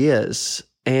ideas?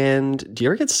 And do you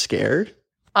ever get scared?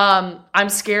 I'm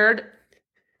scared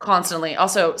constantly.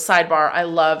 Also, sidebar, I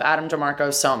love Adam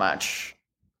DeMarco so much.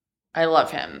 I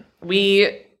love him.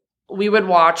 We would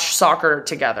watch soccer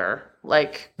together.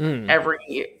 Every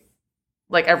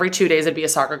 2 days it'd be a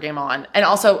soccer game on. And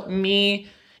also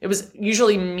it was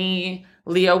usually me,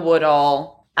 Leah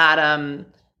Woodall, Adam,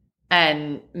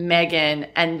 and Meghan,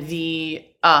 and the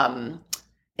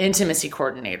intimacy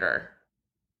coordinator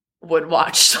would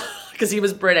watch because he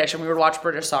was British and we would watch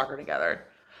British soccer together.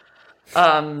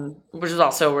 Which is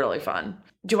also really fun.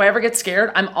 do I ever get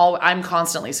scared? I'm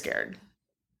constantly scared.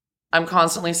 I'm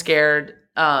constantly scared.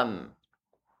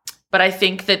 But I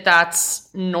think that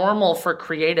that's normal for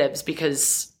creatives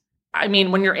because, I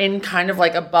mean, when you're in kind of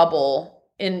like a bubble,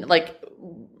 when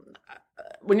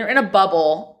you're in a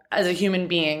bubble as a human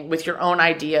being with your own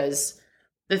ideas,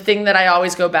 the thing that I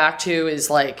always go back to is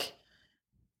like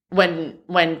when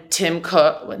Tim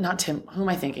Cook, not Tim, who am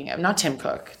I thinking of? Not Tim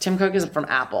Cook. Tim Cook is from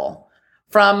Apple.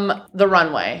 From The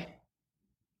Runway.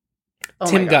 Oh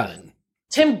Tim Gunn.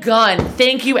 Tim Gunn.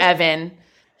 Thank you, Evan.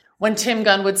 When Tim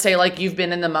Gunn would say, like, you've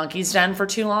been in the monkey's den for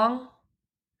too long.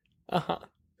 Uh-huh.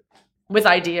 With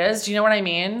ideas. Do you know what I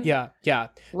mean? Yeah, yeah.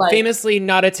 Like, famously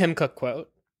not a Tim Cook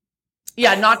quote.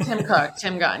 Yeah, not Tim Cook.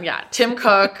 Tim Gunn. Yeah, Tim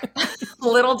Cook. A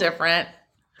little different.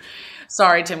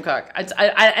 Sorry, Tim Cook.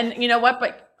 And you know what?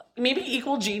 But maybe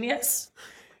equal genius.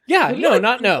 Yeah, maybe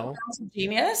no.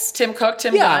 Genius. Tim Cook,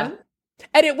 Tim Gunn.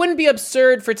 And it wouldn't be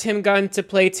absurd for Tim Gunn to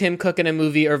play Tim Cook in a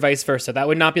movie or vice versa. That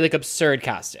would not be like absurd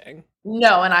casting.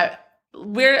 No, and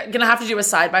we're going to have to do a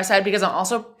side-by-side because I'm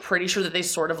also pretty sure that they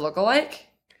sort of look alike.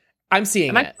 I'm seeing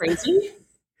Am I crazy?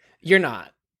 You're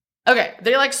not. Okay,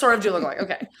 they like sort of do look alike.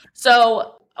 Okay.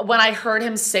 So when I heard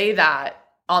him say that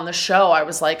on the show, I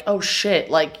was like, oh shit,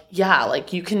 like, yeah,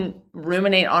 like you can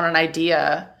ruminate on an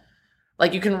idea.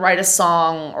 Like you can write a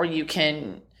song or you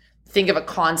can think of a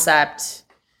concept,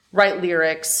 write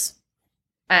lyrics,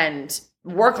 and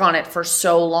work on it for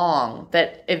so long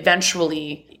that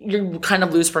eventually you kind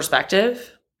of lose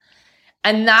perspective.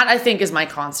 And that, I think, is my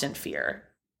constant fear.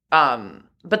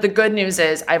 But the good news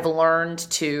is I've learned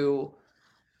to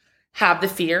have the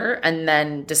fear and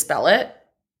then dispel it.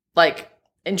 Like,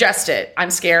 ingest it.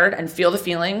 I'm scared and feel the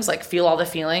feelings, like feel all the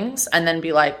feelings, and then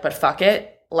be like, but fuck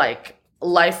it. Like,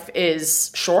 life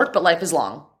is short, but life is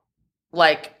long.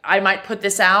 Like, I might put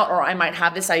this out or I might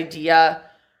have this idea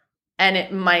and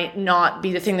it might not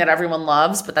be the thing that everyone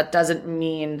loves, but that doesn't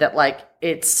mean that like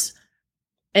it's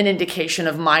an indication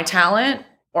of my talent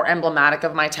or emblematic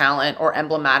of my talent or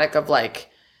emblematic of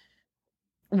like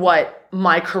what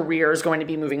my career is going to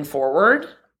be moving forward.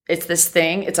 It's this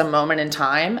thing, it's a moment in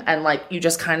time, and like you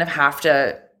just kind of have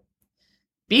to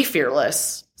be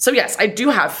fearless. So yes, I do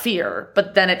have fear,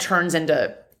 but then it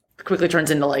quickly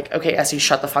turns into like, okay, Essie,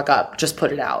 shut the fuck up. Just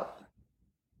put it out.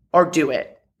 Or do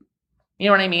it. You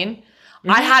know what I mean?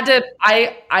 Mm-hmm.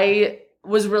 I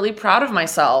was really proud of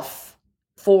myself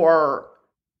for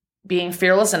being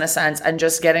fearless in a sense and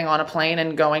just getting on a plane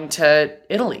and going to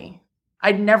Italy.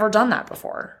 I'd never done that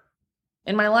before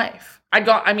in my life. I've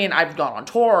gone on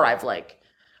tour.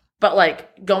 But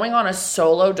like going on a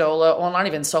solo dolo, well, not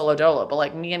even solo dolo, but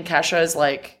like me and Kesha is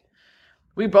like,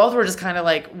 we both were just kind of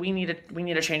like, we need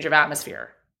a change of atmosphere.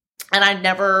 And I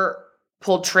never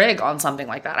pulled trig on something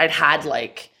like that. I'd had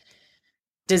like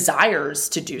desires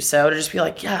to do so, to just be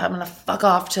like, yeah, I'm going to fuck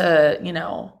off to, I'm going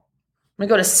to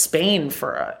go to Spain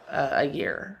for a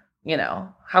year.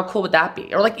 How cool would that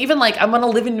be? Or like, even like, I'm going to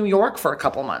live in New York for a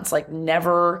couple months. Like I'd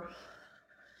never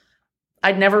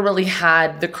really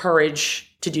had the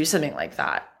courage to do something like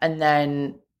that. And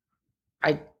then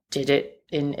I did it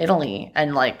in Italy.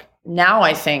 And like, now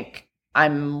I think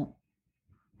I'm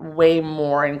way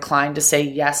more inclined to say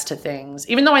yes to things,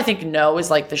 even though I think no is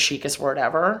like the chicest word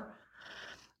ever.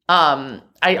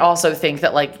 I also think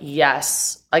that like,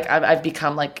 yes, like I've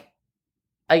become like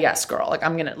a yes girl. Like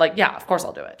I'm going to like, yeah, of course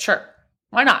I'll do it. Sure.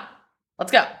 Why not?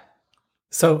 Let's go.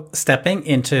 So stepping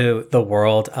into the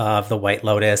world of the White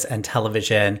Lotus and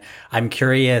television, I'm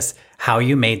curious how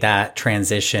you made that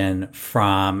transition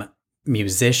from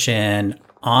musician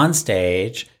on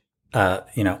stage,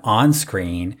 on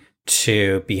screen,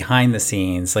 to behind the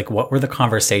scenes. Like, what were the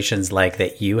conversations like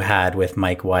that you had with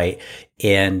Mike White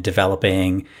in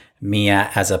developing Mia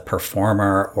as a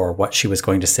performer, or what she was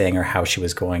going to sing or how she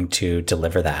was going to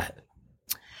deliver that?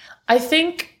 I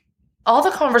think all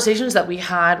the conversations that we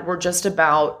had were just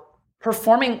about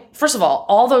performing. First of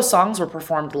all those songs were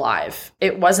performed live.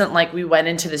 It wasn't like we went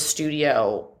into the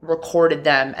studio, recorded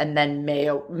them, and then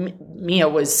Mia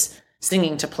was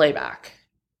singing to playback.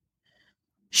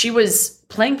 She was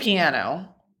playing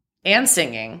piano and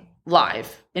singing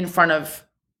live in front of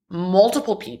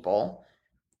multiple people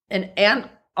and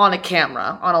on a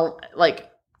camera,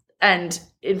 and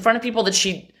in front of people that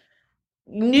she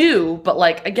knew, but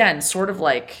like, again, sort of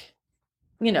like,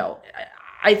 the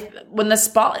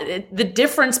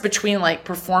difference between like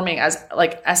performing as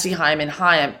like Essie Haim and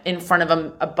Haim in front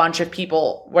of a bunch of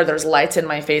people where there's lights in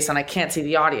my face and I can't see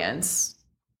the audience,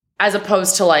 as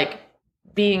opposed to like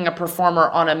being a performer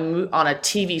on a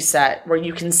TV set where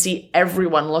you can see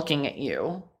everyone looking at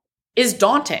you, is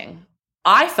daunting.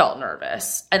 I felt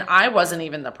nervous and I wasn't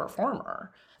even the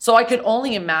performer. So I could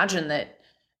only imagine that,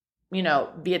 you know,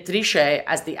 Beatrice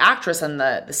as the actress and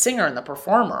the singer and the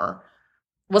performer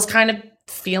was kind of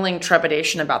feeling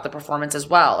trepidation about the performance as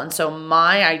well. And so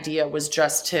my idea was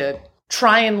just to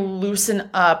try and loosen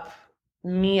up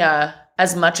Mia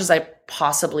as much as I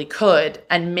possibly could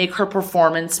and make her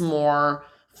performance more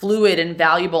fluid and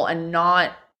valuable and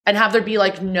have there be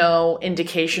like no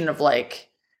indication of like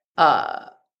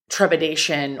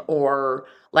trepidation or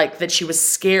like that she was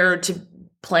scared to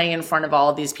play in front of all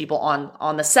of these people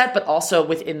on the set, but also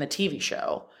within the TV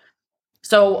show.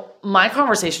 So my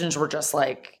conversations were just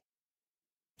like,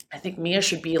 I think Mia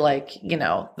should be like, you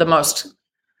know, the most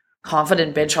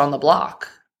confident bitch on the block,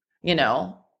 you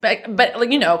know, but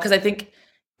like, you know, because I think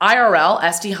IRL,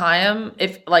 Esty Haim,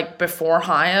 if like before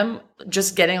Haim,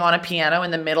 just getting on a piano in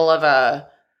the middle of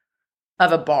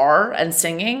a bar and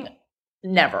singing,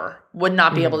 would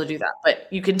not be able to do that. But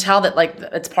you can tell that like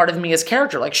it's part of Mia's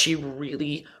character. Like she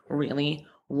really, really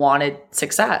wanted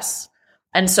success.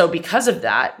 And so because of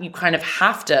that, you kind of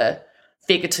have to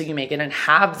fake it till you make it and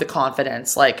have the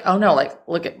confidence. Like, oh no, like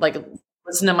look at, like,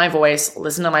 listen to my voice,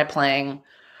 listen to my playing.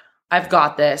 I've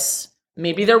got this.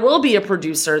 Maybe there will be a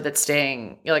producer that's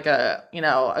staying like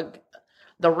the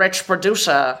rich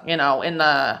producer, you know,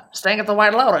 staying at the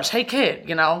White Lotus. Hey kid,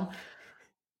 you know,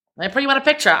 let me put you in a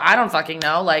picture. I don't fucking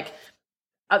know. Like,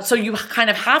 so you kind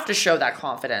of have to show that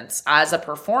confidence as a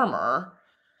performer.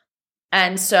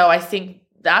 And so I think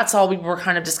that's all we were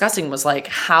kind of discussing was like,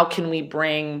 how can we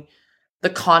bring the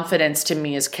confidence to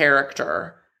Mia's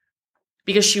character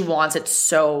because she wants it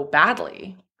so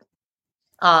badly.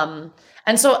 And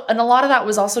a lot of that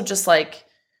was also just like,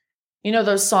 you know,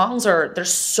 those songs are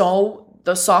so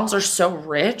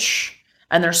rich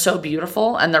and they're so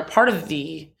beautiful and they're part of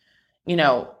the, you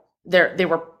know, they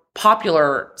were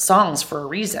popular songs for a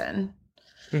reason.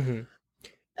 Mm-hmm.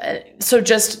 So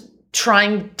just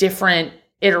trying different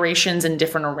iterations and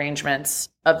different arrangements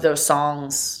of those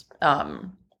songs.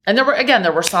 And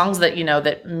there were songs that, you know,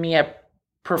 that Mia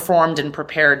performed and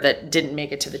prepared that didn't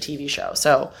make it to the TV show.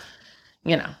 So,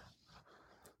 you know.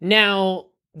 Now,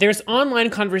 there's online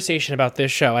conversation about this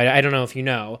show. I don't know if you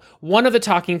know. One of the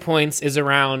talking points is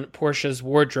around Portia's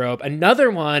wardrobe.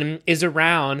 Another one is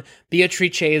around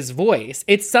Beatrice's voice.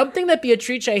 It's something that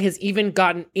Beatrice has even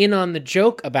gotten in on the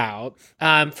joke about.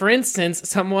 For instance,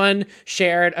 someone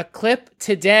shared a clip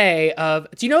today of,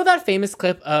 do you know that famous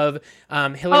clip of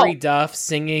Hilary Duff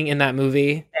singing in that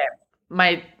movie?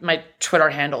 My Twitter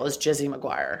handle is Jizzy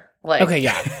McGuire. Like, okay,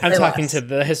 yeah, I'm talking to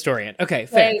the historian. Okay,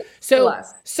 fair.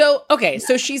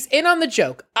 So she's in on the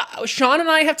joke. Sean and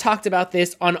I have talked about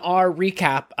this on our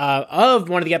recap of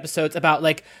one of the episodes about,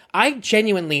 like, I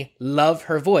genuinely love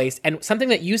her voice. And something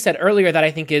that you said earlier that I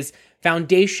think is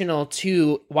foundational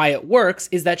to why it works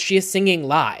is that she is singing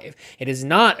live. It is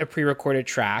not a pre-recorded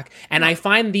track. And I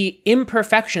find the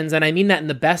imperfections, and I mean that in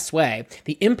the best way,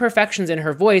 the imperfections in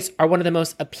her voice are one of the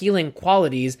most appealing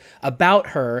qualities about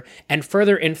her and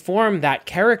further inform that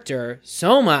character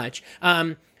so much.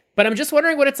 But I'm just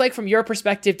wondering what it's like from your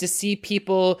perspective to see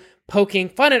people poking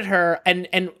fun at her, and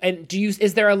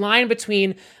is there a line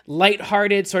between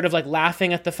lighthearted, sort of like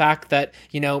laughing at the fact that,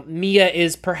 you know, Mia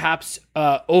is perhaps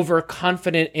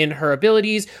overconfident in her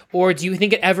abilities, or do you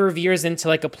think it ever veers into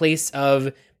like a place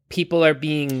of people are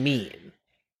being mean?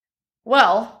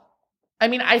 Well, I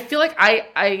mean, I feel like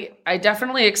I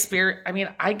definitely experience. I mean,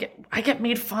 I get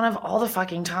made fun of all the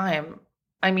fucking time.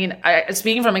 I mean,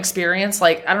 speaking from experience,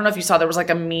 like, I don't know if you saw, there was like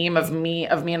a meme of me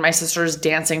and my sisters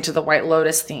dancing to the White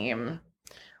Lotus theme,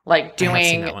 like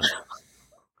doing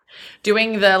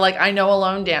the, like, I Know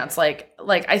Alone dance. Like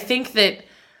I think that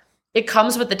it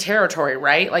comes with the territory,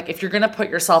 right? Like, if you're going to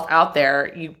put yourself out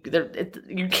there, you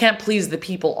can't please the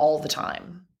people all the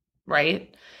time,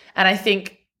 right? And I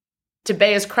think, to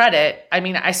Bea's credit, I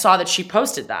mean, I saw that she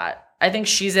posted that. I think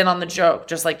she's in on the joke,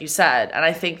 just like you said. And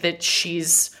I think that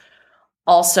she's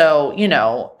also, you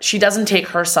know, she doesn't take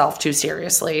herself too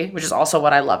seriously, which is also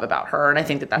what I love about her. And I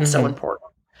think that that's so important.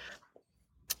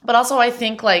 But also, I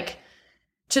think, like,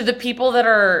 to the people that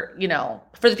are, you know,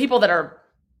 for the people that are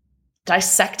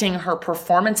dissecting her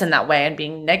performance in that way and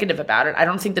being negative about it, I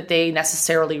don't think that they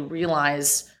necessarily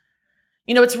realize,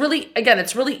 you know, it's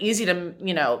really easy to,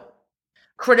 you know,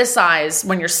 criticize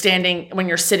when you're sitting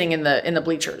in the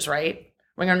bleachers, right?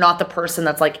 When you're not the person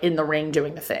that's like in the ring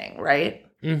doing the thing, right?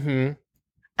 Mm-hmm.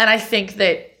 And I think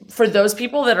that for those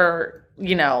people that are,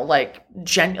 you know, like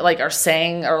are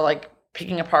saying or like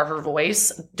picking apart her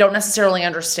voice, don't necessarily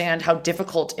understand how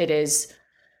difficult it is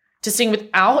to sing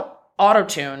without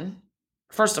autotune.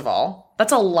 First of all,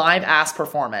 that's a live ass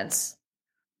performance.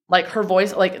 like her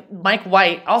voice, like Mike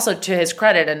White, also to his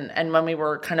credit, and when we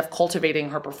were kind of cultivating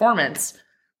her performance,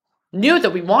 knew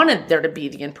that we wanted there to be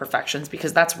the imperfections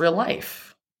because that's real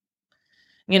life.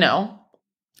 You know,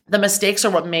 the mistakes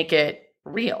are what make it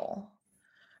real.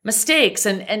 Mistakes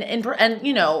and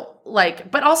you know,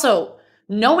 like, but also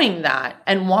knowing that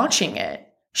and watching it,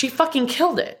 she fucking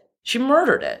killed it. She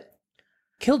murdered it.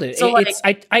 Killed it. So, I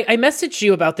messaged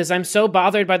you about this. I'm so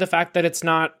bothered by the fact that it's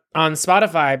not on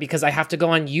Spotify because I have to go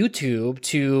on YouTube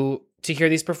to hear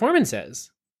these performances.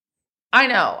 I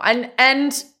know.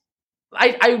 And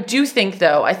I do think,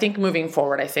 though, I think moving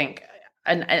forward, I think,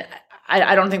 and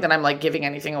I don't think that I'm like giving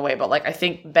anything away, but like I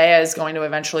think Bea is going to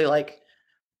eventually like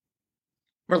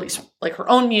release like her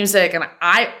own music. And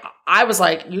I was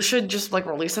like, you should just like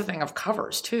release a thing of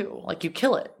covers too. Like you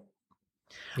kill it.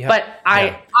 Yep. But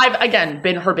I've again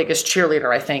been her biggest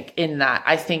cheerleader, I think, in that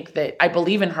I think that I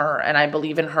believe in her and I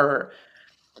believe in her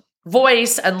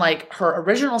voice and like her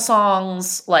original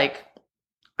songs. Like,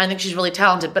 I think she's really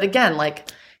talented. But again, like,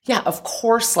 yeah, of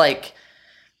course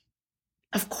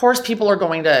people are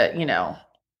going to, you know,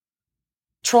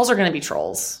 trolls are going to be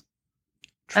trolls.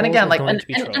 And again, like,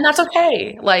 and that's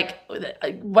okay. Like,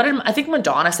 I think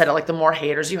Madonna said it, like, the more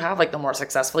haters you have, like, the more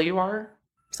successful you are.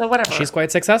 So whatever. She's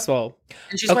quite successful.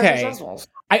 And she's quite successful.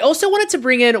 I also wanted to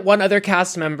bring in one other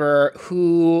cast member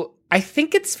who I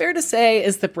think it's fair to say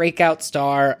is the breakout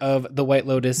star of The White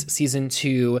Lotus Season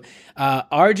 2,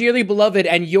 our dearly beloved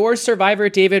and your Survivor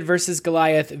David versus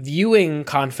Goliath viewing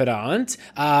confidant,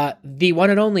 the one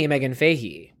and only Megan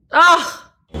Fahey.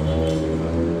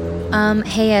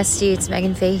 Hey Esty, it's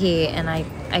Megan Fahey, and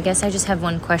I guess I just have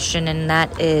one question, and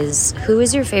that is, who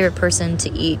is your favorite person to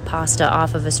eat pasta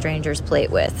off of a stranger's plate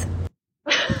with?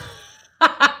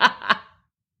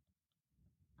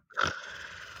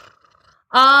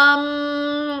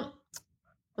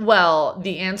 Well,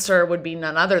 the answer would be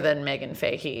none other than Megan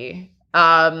Fahey.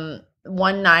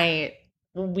 One night,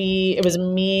 it was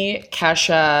me,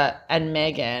 Kesha, and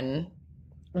Megan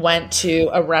went to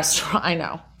a restaurant. I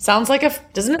know.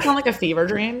 Doesn't it sound like a fever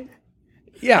dream?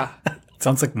 Yeah.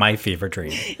 Sounds like my fever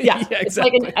dream. Yeah, it's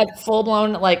exactly. Like a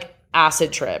full-blown like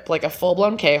acid trip, like a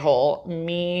full-blown K-hole.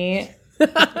 Me,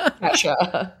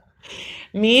 Kesha,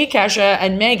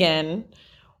 and Megan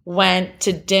went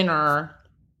to dinner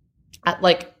at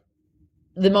like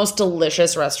the most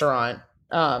delicious restaurant.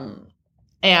 And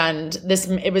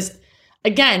it was,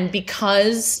 again,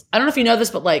 because I don't know if you know this,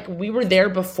 but like we were there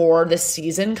before the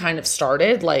season kind of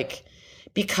started, like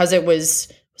because it was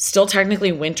still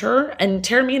technically winter, and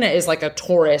Taormina is like a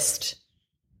tourist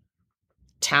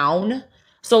town.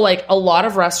 So like a lot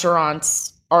of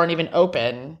restaurants aren't even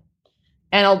open,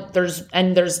 and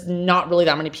there's not really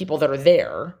that many people that are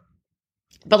there.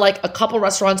 But like a couple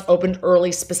restaurants opened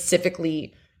early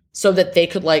specifically so that they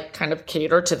could like kind of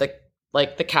cater to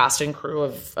the cast and crew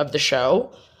of the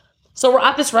show. So we're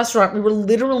at this restaurant. We were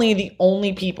literally the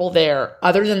only people there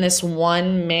other than this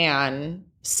one man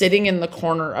sitting in the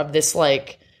corner of this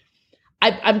like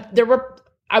I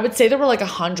would say there were like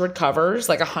 100 covers,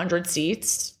 like 100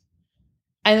 seats.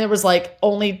 And it was like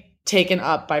only taken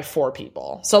up by 4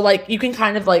 people. So like you can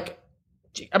kind of like,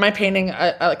 am I painting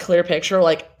a clear picture?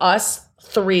 Like us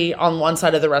 3 on one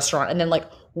side of the restaurant and then like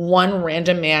one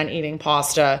random man eating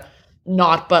pasta,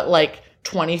 not but like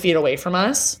 20 feet away from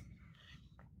us.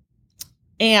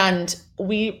 And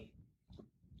we're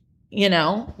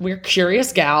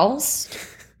curious gals,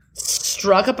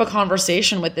 struck up a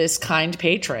conversation with this kind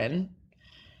patron.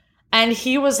 And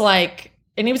he was like,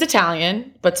 and he was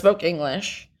Italian, but spoke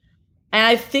English. And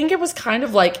I think it was kind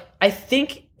of like,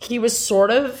 he was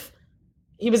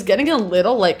getting a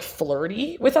little like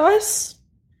flirty with us.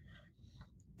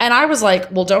 And I was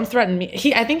like, well, don't threaten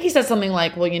me. I think he said something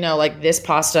like, well, like this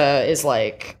pasta is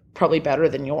like probably better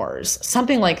than yours.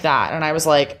 Something like that. And I was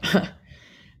like,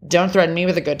 don't threaten me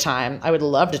with a good time. I would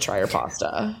love to try your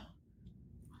pasta.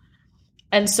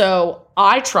 And so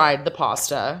I tried the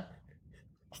pasta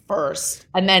first,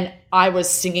 and then I was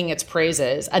singing its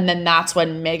praises. And then that's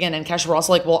when Megan and Kesha were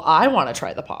also like, well, I want to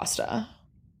try the pasta.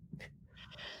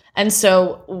 And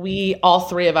so all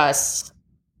 3 of us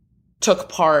took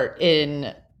part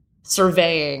in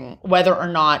surveying whether or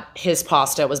not his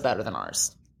pasta was better than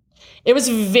ours. It was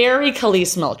very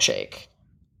Khalees milkshake.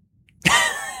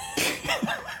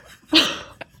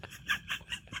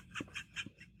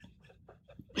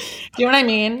 Do you know what I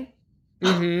mean?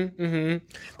 Mm-hmm. Mm-hmm.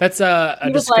 That's a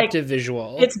descriptive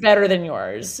visual. It's better than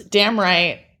yours. Damn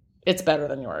right. It's better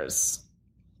than yours.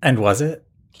 And was it?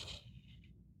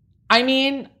 I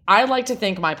mean, I like to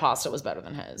think my pasta was better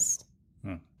than his.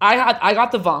 I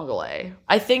got the vongole.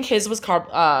 I think his was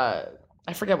I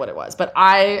I forget what it was, but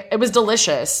it was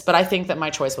delicious, but I think that my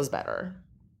choice was better.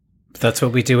 That's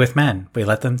what we do with men. We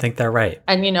let them think they're right.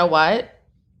 And you know what?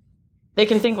 They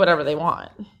can think whatever they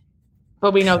want,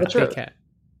 but we know the truth. Okay.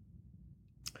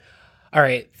 All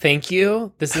right. Thank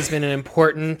you. This has been an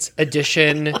important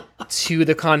addition to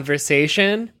the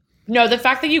conversation. No, the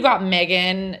fact that you got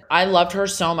Megan, I loved her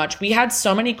so much. We had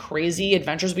so many crazy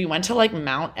adventures. We went to like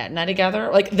Mount Etna together.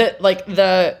 Like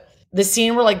the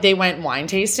scene where like they went wine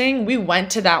tasting. We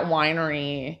went to that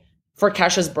winery for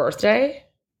Kesha's birthday.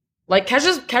 Like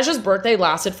Kesha's birthday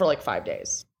lasted for like 5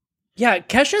 days. Yeah,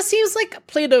 Kesha seems like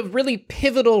played a really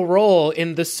pivotal role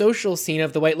in the social scene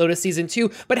of the White Lotus season 2.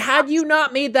 But had you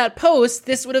not made that post,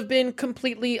 this would have been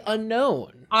completely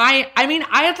unknown. I mean,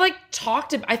 I had like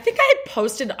I think I had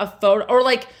posted a photo, or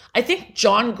like, I think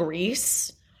John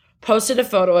Grease posted a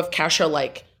photo of Kesha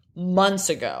like months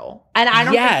ago. And I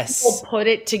don't think people put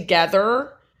it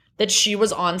together that she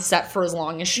was on set for as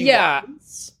long as she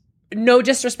was. No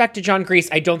disrespect to John Grease,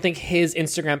 I don't think his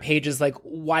Instagram page is like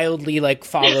wildly like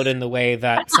followed in the way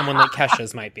that someone like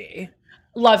Kesha's might be.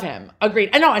 Love him. Agreed.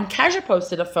 I know. And Kesha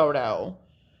posted a photo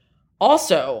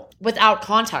also without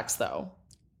context though.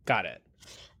 Got it.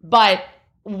 But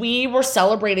we were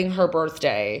celebrating her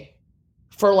birthday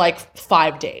for like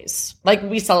 5 days. Like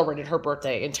we celebrated her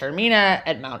birthday in Taormina,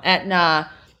 at Mount Etna,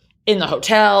 in the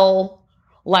hotel.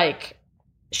 Like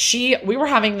we were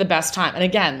having the best time. And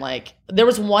again, like there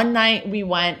was one night we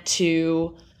went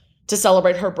to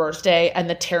celebrate her birthday and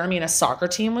the Taormina soccer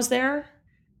team was there.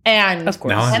 And of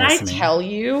course, when I tell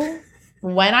you,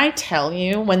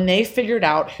 when they figured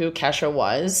out who Kesha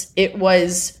was, it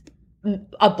was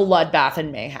a bloodbath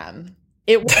and mayhem.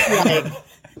 It was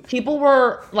like people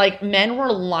were like, men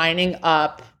were lining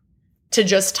up to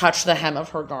just touch the hem of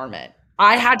her garment.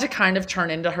 I had to kind of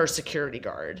turn into her security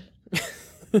guard.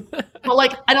 But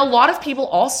like, and a lot of people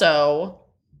also,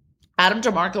 Adam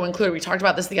DeMarco included, we talked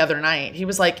about this the other night. He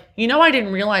was like, I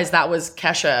didn't realize that was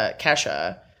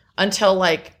Kesha until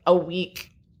like a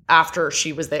week after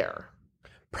she was there.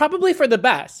 Probably for the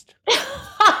best.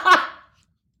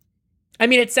 I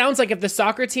mean, it sounds like if the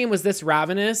soccer team was this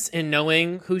ravenous in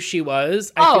knowing who she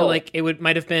was, I feel like it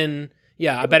might have been,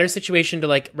 a better situation to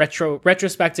like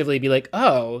retrospectively be like,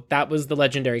 oh, that was the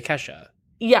legendary Kesha.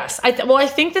 Yes. I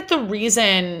think that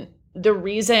the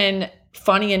reason,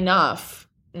 funny enough,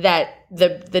 that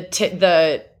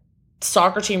the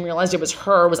soccer team realized it was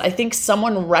her was I think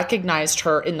someone recognized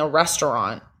her in the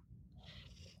restaurant.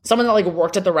 Someone that like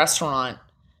worked at the restaurant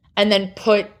and then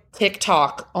put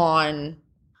TikTok on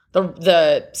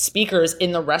the speakers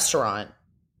in the restaurant.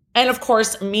 And of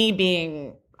course, me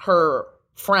being her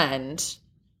friend,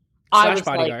 Slash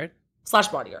bodyguard.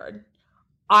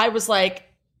 I was like,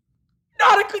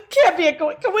 can't be a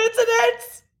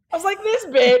coincidence. I was like, this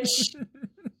bitch.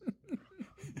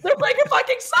 They're like a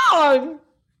fucking song.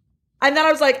 And then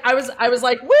I was like,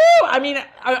 woo! I mean,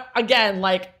 again,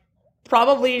 like,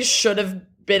 probably should have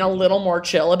been a little more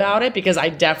chill about it because I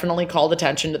definitely called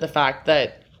attention to the fact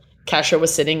that Kesha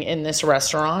was sitting in this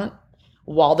restaurant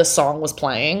while the song was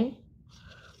playing.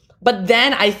 But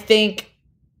then I think,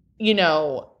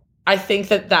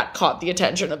 that caught the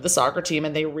attention of the soccer team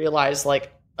and they realized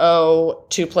like, oh,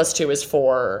 2 + 2 is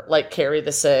 4, like carry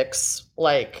the 6,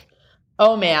 like,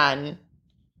 oh man,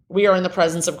 we are in the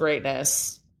presence of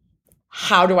greatness.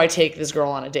 How do I take this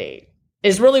girl on a date?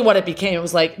 Is really what it became. It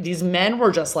was like, these men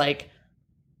were just like,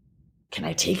 can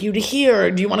I take you to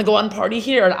here? Do you want to go on party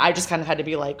here? And I just kind of had to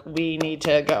be like, we need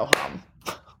to go home.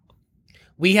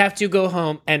 We have to go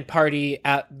home and party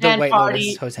at the White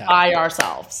Lotus Hotel. By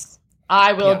ourselves.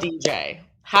 I will DJ.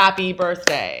 Happy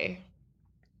birthday.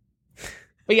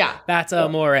 But yeah. That's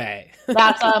amore.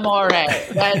 That's amore.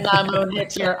 When the moon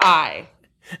hits your eye.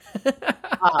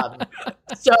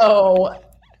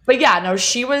 But yeah, no,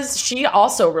 she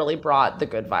also really brought the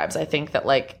good vibes. I think that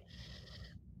like,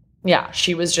 yeah,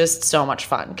 she was just so much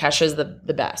fun. Kesha's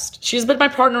the best. She's been my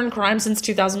partner in crime since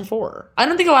 2004. I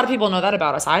don't think a lot of people know that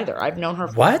about us either. I've known her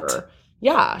forever. What?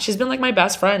 Yeah, she's been like my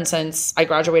best friend since I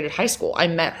graduated high school. I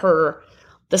met her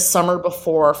the summer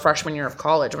before freshman year of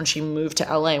college when she moved to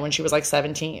LA when she was like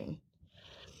 17.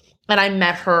 And I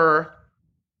met her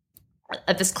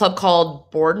at this club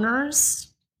called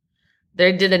Bordner's.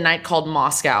 They did a night called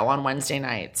Moscow on Wednesday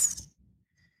nights.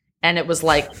 And it was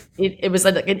like, it was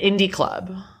like an indie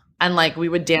club. And like, we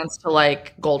would dance to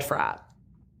like Gold Frat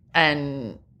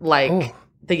and like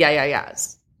the Yeah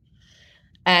Yeahs.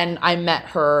 And I met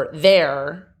her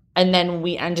there. And then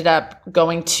we ended up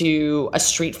going to a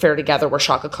street fair together where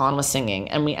Chaka Khan was singing.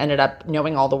 And we ended up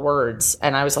knowing all the words.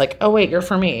 And I was like, oh, wait, you're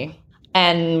for me.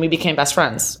 And we became best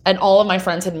friends. And all of my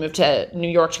friends had moved to New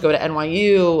York to go to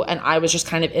NYU. And I was just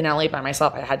kind of in LA by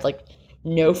myself. I had like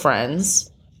no friends.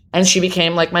 And she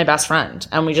became like my best friend.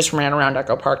 And we just ran around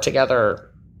Echo Park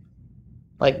together,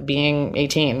 like being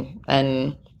 18.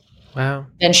 And wow.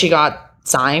 Then she got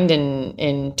signed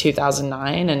in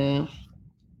 2009 and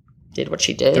did what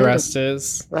she did. The rest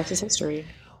is history.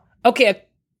 Okay, a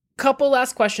couple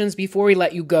last questions before we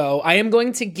let you go. I am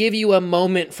going to give you a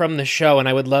moment from the show, and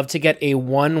I would love to get a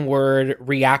one-word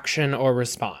reaction or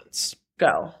response.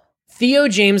 Go. Theo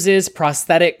James's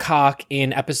prosthetic cock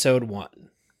in episode 1.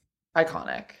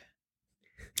 Iconic.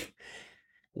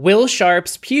 Will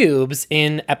Sharp's pubes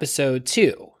in episode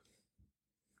 2.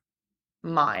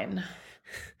 Mine.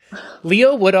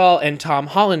 Leo Woodall and Tom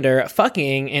Hollander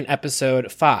fucking in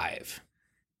episode 5.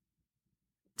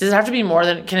 Does it have to be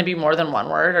can it be more than one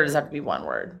word, or does it have to be one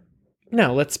word?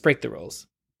 No, let's break the rules.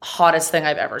 Hottest thing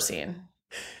I've ever seen.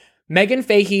 Meghan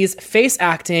Fahey's face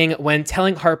acting when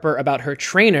telling Harper about her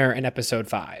trainer in episode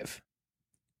 5.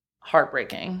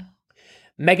 Heartbreaking.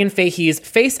 Meghan Fahey's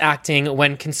face acting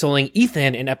when consoling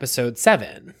Ethan in episode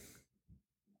 7.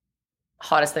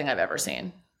 Hottest thing I've ever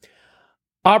seen.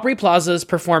 Aubrey Plaza's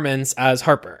performance as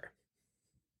Harper.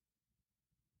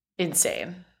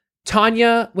 Insane.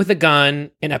 Tanya with a gun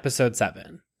in episode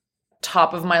 7.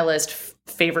 Top of my list,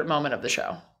 favorite moment of the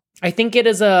show. I think it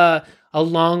is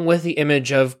along with the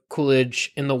image of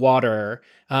Coolidge in the water.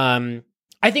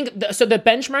 I think, so the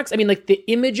benchmarks, I mean, like the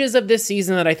images of this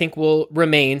season that I think will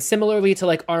remain similarly to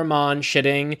like Armand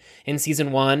shitting in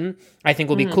season 1, I think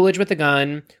will be Coolidge with the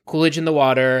gun, Coolidge in the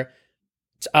water,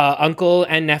 uncle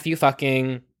and nephew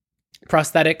fucking,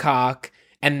 prosthetic cock,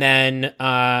 and then,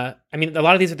 I mean, a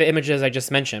lot of these are the images I just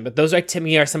mentioned, but those, like, to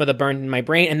me, are some of the burned in my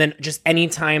brain. And then just any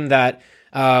time that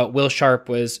Will Sharp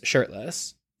was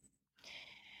shirtless.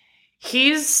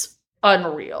 He's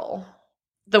unreal.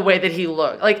 The way that he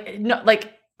looked. Like, no,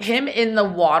 like him in the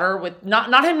water with,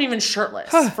 not him even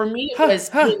shirtless. For me, it was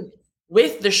him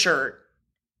with the shirt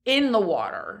in the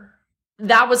water.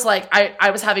 That was like,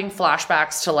 I was having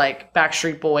flashbacks to like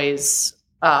Backstreet Boys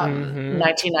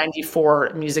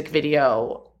 1994 music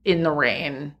video, In the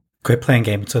Rain. Quit playing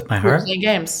games with my heart. Playing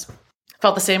games.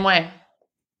 Felt the same way.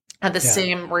 Had the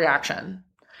same reaction.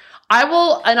 I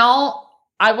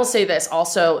will say this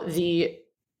also, we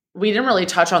didn't really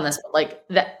touch on this, but like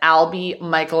the Albie,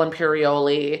 Michael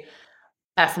Imperioli,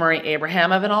 F. Murray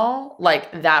Abraham of it all,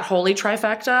 like that holy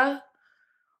trifecta.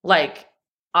 Like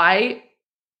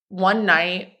one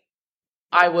night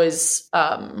I was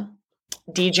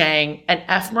DJing, and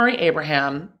F. Murray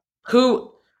Abraham,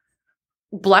 who,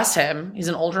 bless him, he's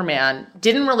an older man,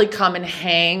 didn't really come and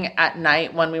hang at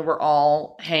night when we were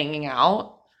all hanging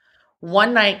out.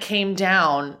 One night came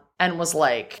down and was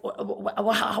like,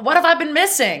 what have I been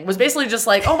missing? Was basically just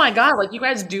like, oh my God, like you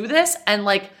guys do this? And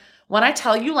like, when I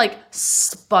tell you, like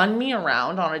spun me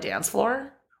around on a dance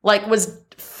floor, like was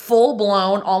full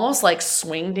blown, almost like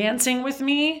swing dancing with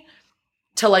me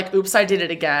to like, oops, I did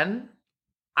it again.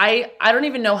 I don't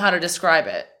even know how to describe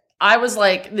it. I was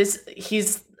like,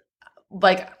 he's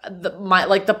like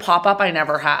the pop-up I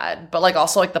never had, but like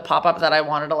also like the pop-up that I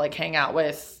wanted to like hang out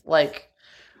with like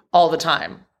all the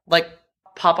time. Like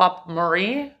Pop-Up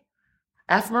Murray,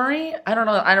 F. Murray? I don't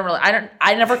know.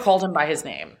 I never called him by his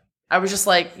name. I was just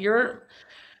like, you're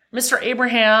Mr.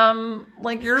 Abraham.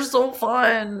 Like, you're so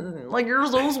fun. Like, you're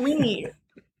so sweet.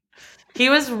 He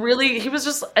was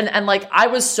just, and like, I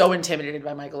was so intimidated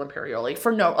by Michael Imperioli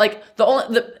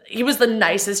he was the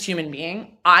nicest human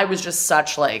being. I was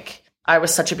such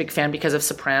a big fan because of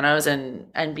Sopranos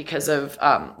and because of,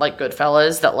 like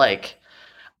Goodfellas, that like,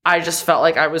 I just felt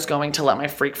like I was going to let my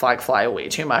freak flag fly way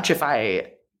too much if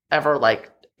I ever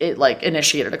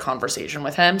initiated a conversation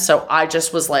with him. So I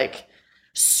just was like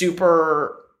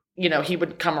super, he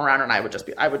would come around and I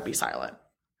would be silent.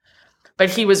 But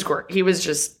he was great. He was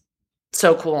just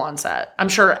so cool on set. I'm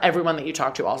sure everyone that you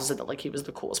talked to also said that like he was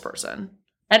the coolest person.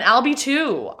 And Albie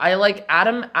too. I like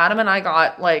Adam and I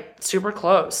got like super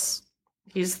close.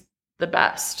 He's the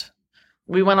best.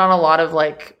 We went on a lot of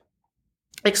like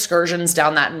excursions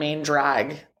down that main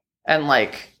drag and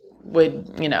like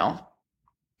would,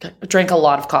 drank a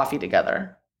lot of coffee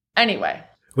together. Anyway.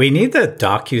 We need the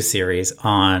docu-series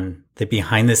on the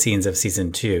behind the scenes of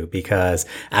season 2, because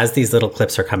as these little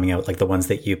clips are coming out, like the ones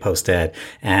that you posted,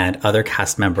 and other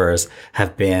cast members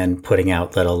have been putting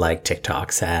out little like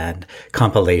TikToks and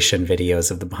compilation videos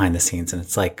of the behind the scenes. And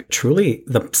it's like truly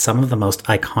some of the most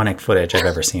iconic footage I've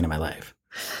ever seen in my life.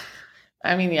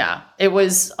 I mean, yeah, it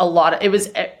was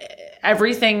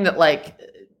everything that like,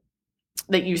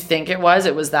 that you think it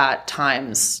was that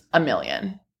times a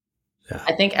million.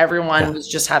 I think everyone was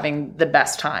just having the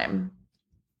best time.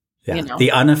 Yeah. You know?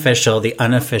 The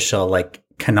unofficial, like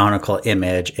canonical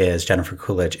image is Jennifer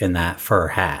Coolidge in that fur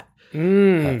hat.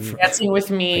 Dancing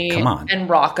with Me come on. and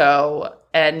Rocco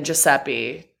and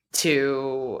Giuseppe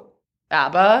to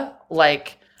ABBA.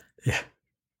 Like,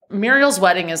 Muriel's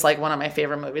Wedding is like one of my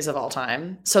favorite movies of all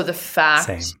time. So the fact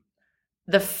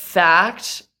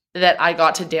that I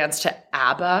got to dance to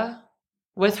ABBA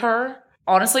with her,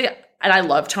 honestly, and I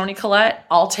love Toni Collette,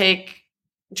 I'll take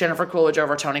Jennifer Coolidge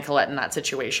over Toni Collette in that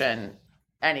situation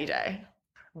any day.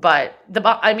 But the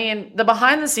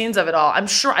behind the scenes of it all,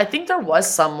 I think there was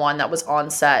someone that was on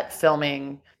set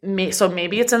filming. So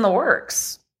maybe it's in the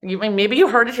works. Maybe you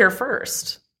heard it here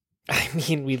first. I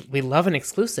mean, we love an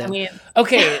exclusive.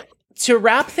 Okay, to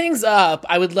wrap things up,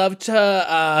 I would love to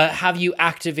have you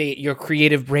activate your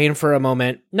creative brain for a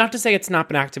moment. Not to say it's not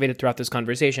been activated throughout this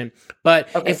conversation, but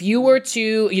if you were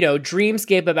to,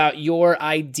 dreamscape about your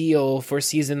ideal for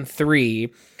season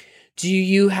 3, do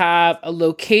you have a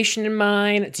location in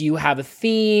mind? Do you have a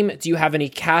theme? Do you have any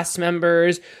cast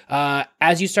members?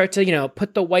 As you start to,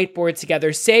 put the whiteboard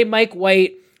together, say Mike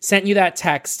White sent you that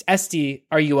text, Esty,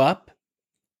 are you up?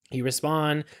 You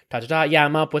respond, yeah,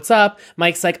 I'm up. What's up?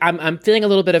 Mike's like, I'm feeling a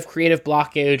little bit of creative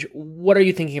blockage. What are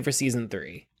you thinking for season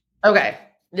 3? Okay,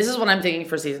 this is what I'm thinking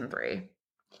for season 3.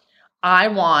 I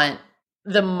want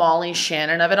the Molly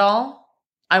Shannon of it all.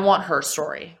 I want her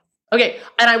story. Okay,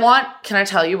 and can I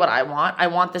tell you what I want? I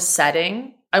want the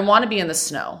setting. I want to be in the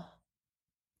snow.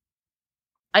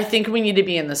 I think we need to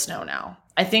be in the snow now.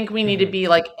 I think we need to be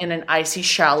like in an icy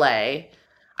chalet.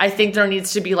 I think there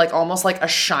needs to be like almost like a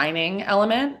Shining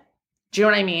element. Do you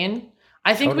know what I mean?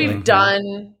 I think we've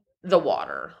done the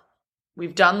water.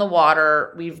 We've done the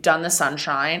water. We've done the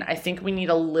sunshine. I think we need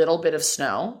a little bit of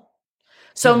snow.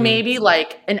 So maybe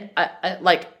like a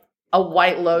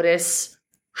White Lotus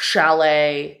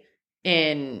chalet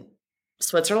in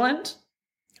Switzerland.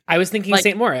 I was thinking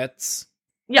St. Moritz.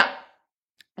 Yeah.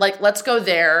 Like, let's go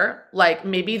there. Like,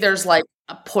 maybe there's like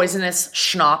a poisonous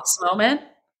schnapps moment.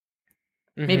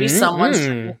 Maybe someone's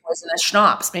drinking poisonous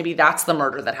schnapps. Maybe that's the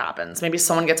murder that happens. Maybe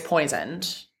someone gets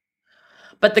poisoned.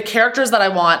 But the characters that I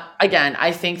want, again,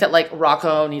 I think that like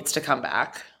Rocco needs to come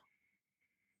back.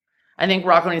 I think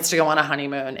Rocco needs to go on a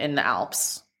honeymoon in the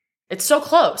Alps. It's so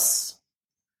close.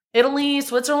 Italy,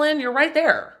 Switzerland, you're right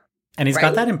there. And he's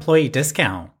got that employee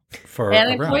discount for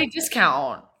an employee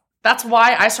discount. That's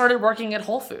why I started working at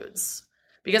Whole Foods,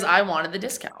 because I wanted the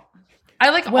discount.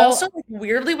 I also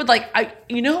weirdly would who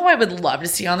I would love to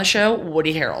see on the show?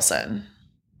 Woody Harrelson.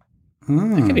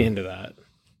 I could be into that.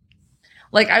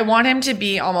 Like, I want him to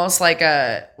be almost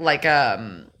have like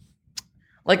a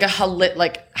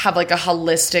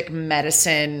holistic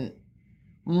medicine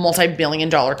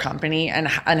multi-billion-dollar company and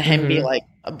him be like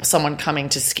someone coming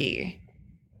to ski.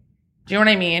 Do you know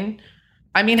what I mean?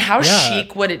 I mean, how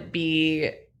chic would it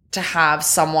be to have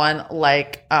someone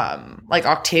like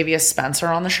Octavia Spencer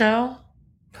on the show?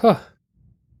 Huh.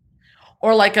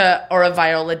 Or a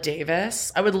Viola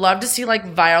Davis. I would love to see like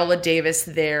Viola Davis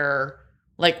there,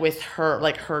 like with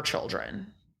her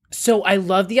children. So I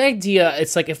love the idea.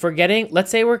 It's like if let's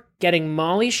say we're getting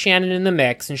Molly Shannon in the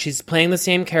mix and she's playing the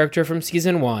same character from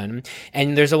season 1,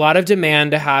 and there's a lot of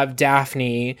demand to have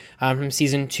Daphne from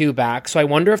season 2 back. So I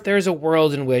wonder if there's a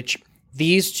world in which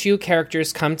these two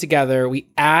characters come together. We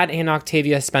add in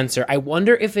Octavia Spencer. I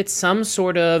wonder if it's some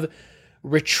sort of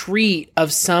retreat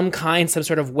of some kind, some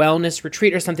sort of wellness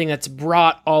retreat or something that's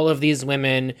brought all of these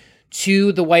women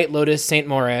to the White Lotus St.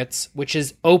 Moritz, which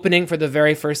is opening for the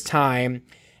very first time.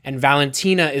 And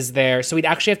Valentina is there. So we'd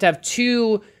actually have to have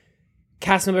 2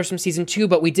 cast members from season 2,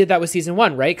 but we did that with season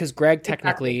 1, right? Because Greg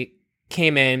technically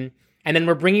came in. And then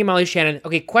we're bringing Molly Shannon.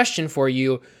 Okay, question for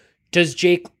you. Does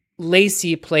Jake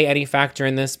Lacey play any factor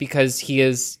in this because he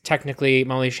is technically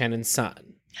Molly Shannon's son?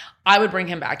 I would bring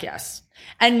him back, yes.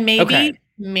 And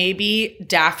maybe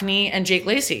Daphne and Jake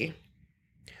Lacey.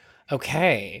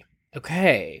 Okay.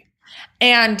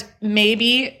 And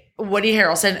maybe Woody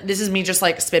Harrelson, this is me just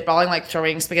like spitballing, like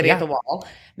throwing spaghetti at the wall.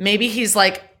 Maybe he's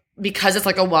like, because it's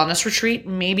like a wellness retreat,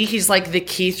 maybe he's like the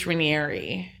Keith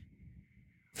Raniere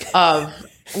of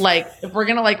like, if we're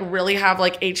going to like really have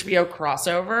like HBO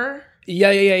crossover.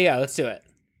 Yeah. Let's do it.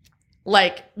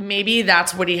 Like maybe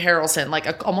that's Woody Harrelson,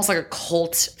 like almost like a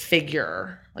cult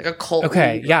figure, like a cult.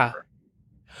 Okay. leader. Yeah.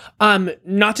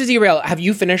 Not to derail. Have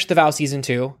you finished The Vow season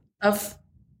 2?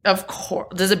 Of course.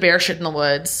 There's a bear shit in the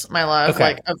woods, my love. Okay.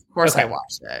 Like, of course I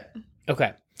watched it.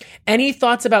 Okay. Any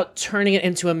thoughts about turning it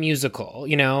into a musical?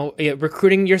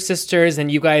 Recruiting your sisters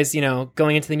and you guys,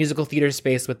 going into the musical theater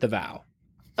space with The Vow.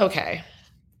 Okay.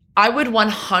 I would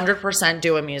 100%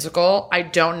 do a musical. I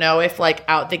don't know if like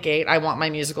out the gate I want my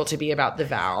musical to be about the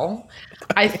vow.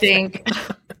 I think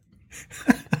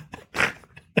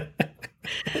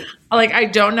like I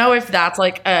don't know if that's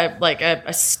like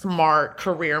a smart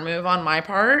career move on my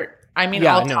part. I mean,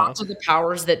 I'll talk to the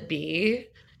powers that be.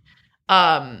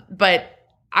 But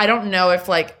I don't know if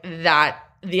like that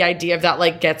the idea of that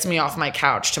like gets me off my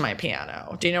couch to my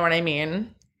piano. Do you know what I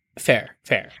mean? Fair.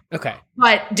 Okay.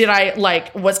 But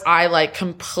was I like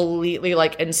completely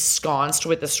like ensconced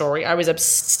with the story? I was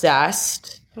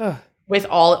obsessed with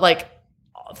all like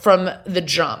from the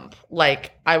jump.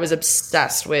 Like I was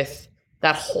obsessed with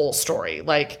that whole story.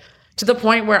 Like to the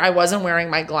point where I wasn't wearing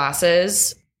my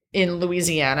glasses in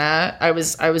Louisiana. I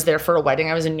was there for a wedding.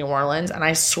 I was in New Orleans, and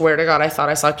I swear to God, I thought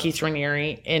I saw Keith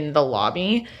Raniere in the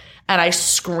lobby, and I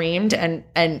screamed and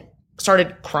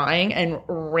started crying and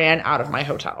ran out of my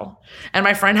hotel. And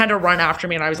my friend had to run after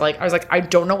me, and I was like, I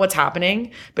don't know what's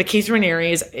happening, but Keith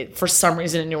Raniere is for some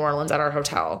reason in New Orleans at our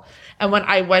hotel. And when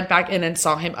I went back in and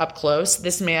saw him up close,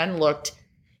 this man looked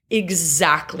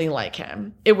exactly like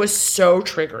him. It was so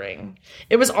triggering.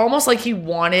 It was almost like he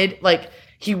wanted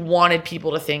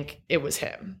people to think it was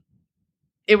him.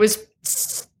 It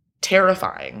was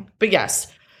terrifying. But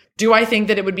yes, do I think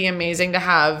that it would be amazing to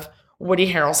have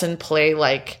Woody Harrelson play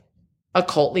like a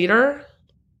cult leader?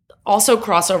 Also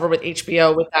crossover with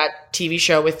HBO with that TV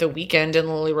show with The Weeknd and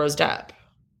Lily Rose Depp.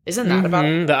 Isn't that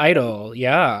about The Idol?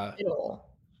 Yeah. Idol.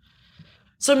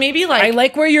 So maybe like... I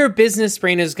like where your business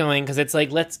brain is going, because it's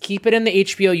like, let's keep it in the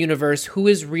HBO universe. Who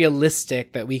is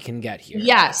realistic that we can get here?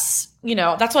 Yes. You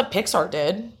know, that's what Pixar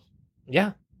did.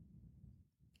 Yeah.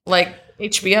 Like,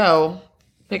 HBO,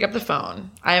 pick up the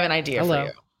phone. I have an idea for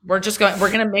you. We're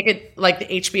going to make it like the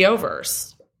HBO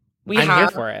verse. I'm here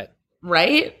for it.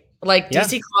 Right? Like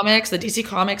DC Comics, the DC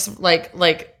Comics, like,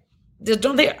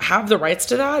 don't they have the rights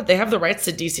to that? They have the rights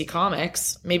to DC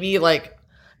Comics. Maybe like,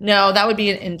 no, that would be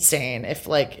insane if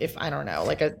I don't know,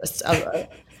 like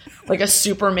a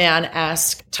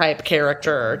Superman-esque type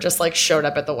character just like showed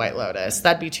up at the White Lotus.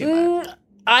 That'd be too much.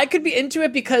 I could be into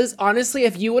it, because honestly,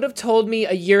 if you would have told me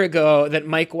a year ago that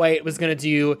Mike White was going to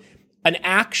do an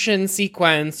action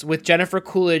sequence with Jennifer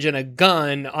Coolidge and a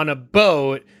gun on a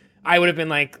boat, I would have been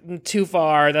like, too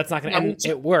far. That's not going to, and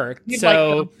it worked. You'd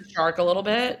so like the shark a little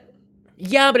bit.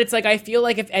 Yeah, but it's like, I feel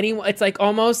like if anyone, it's like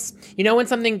almost, you know, when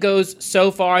something goes so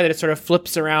far that it sort of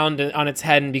flips around on its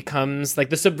head and becomes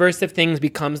like the subversive things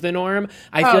becomes the norm.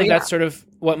 I feel like that's sort of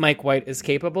what Mike White is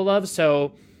capable of.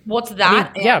 So what's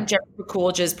that? Jennifer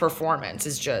Coolidge's performance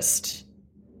is just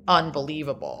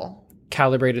unbelievable.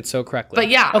 Calibrated so correctly. But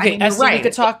yeah, okay, you're right. We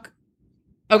could talk.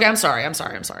 Okay, I'm sorry.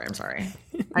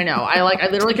 I know. I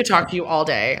literally could talk to you all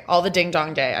day, all the ding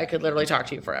dong day. I could literally talk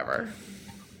to you forever.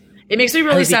 It makes me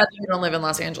really sad that you don't live in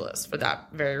Los Angeles for that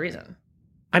very reason.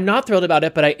 I'm not thrilled about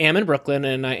it, but I am in Brooklyn,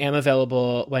 and I am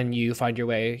available when you find your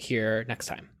way here next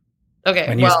time. Okay.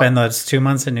 When you spend those 2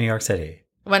 months in New York City.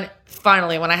 When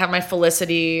I have my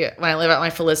Felicity, when I live out my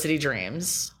Felicity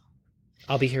dreams.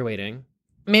 I'll be here waiting.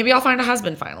 Maybe I'll find a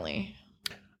husband finally.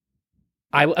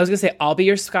 I was going to say, I'll be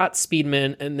your Scott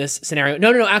Speedman in this scenario.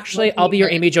 No. Actually, I'll be your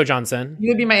Amy Jo Johnson.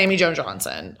 You would be my Amy Jo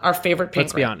Johnson, our favorite pink.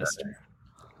 Let's be honest.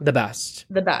 The best.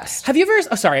 Have you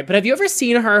ever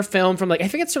seen her film from like, I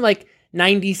think it's from like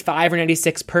 95 or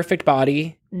 96, Perfect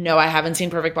Body? No, I haven't seen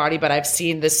Perfect Body, but I've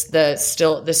seen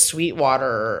the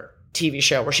Sweetwater TV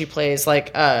show where she plays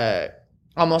like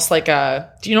almost like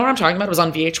a, do you know what I'm talking about? It was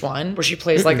on VH1 where she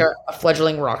plays like a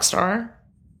fledgling rock star.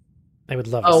 I would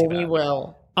love to see that. We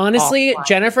will. Honestly,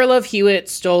 Jennifer Love Hewitt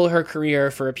stole her career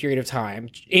for a period of time.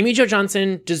 Amy Jo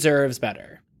Johnson deserves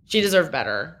better. She deserves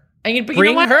better. And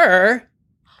bring her.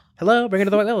 Hello, bring her to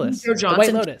the White Lotus. Amy Jo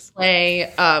Johnson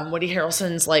play Woody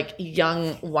Harrelson's like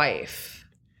young wife.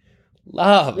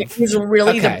 Love. Like, who's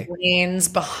really the brains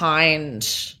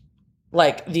behind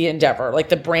like the endeavor, like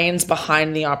the brains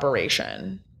behind the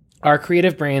operation. Our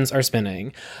creative brains are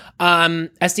spinning.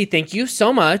 Esty, thank you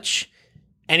so much.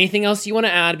 Anything else you want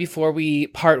to add before we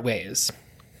part ways?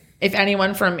 If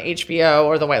anyone from HBO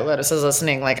or the White Lotus is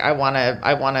listening, like I want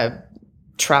to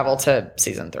travel to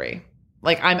season 3.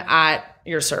 Like I'm at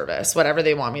your service, whatever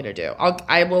they want me to do.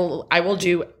 I will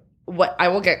do what I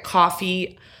will get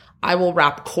coffee. I will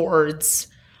wrap cords.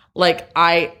 Like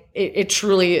it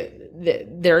truly,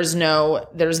 there's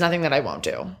nothing that I won't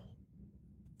do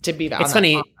to be back. It's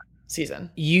funny.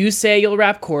 Season. You say you'll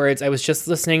wrap cords. I was just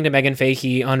listening to Megan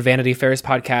Fahey on Vanity Fair's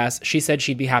podcast. She said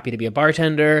she'd be happy to be a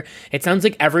bartender. It sounds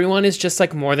like everyone is just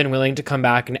like more than willing to come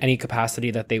back in any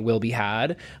capacity that they will be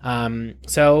had.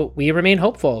 So we remain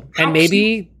hopeful.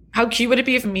 How cute would it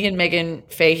be if me and Megan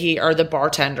Fahey are the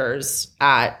bartenders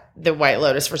at the White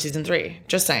Lotus for season 3.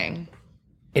 Just saying.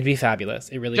 It'd be fabulous.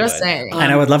 It really Just would. saying.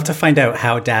 And I would love to find out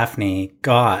how Daphne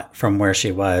got from where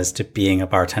she was to being a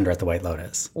bartender at the White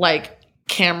Lotus. Like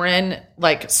Cameron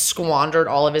squandered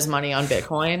all of his money on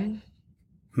Bitcoin.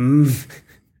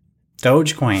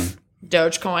 Dogecoin.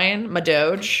 My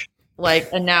Doge.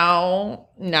 And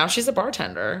now she's a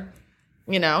bartender.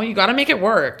 You know, you got to make it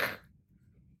work.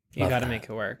 You got to make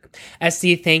it work.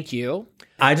 Esty, thank you.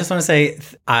 I just want to say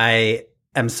I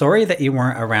am sorry that you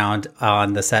weren't around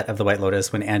on the set of The White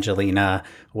Lotus when Angelina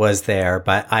was there,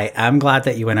 but I am glad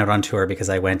that you went out on tour because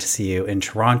I went to see you in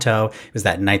Toronto. It was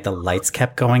that night the lights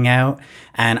kept going out.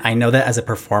 And I know that as a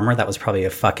performer, that was probably a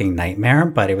fucking nightmare,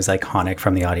 but it was iconic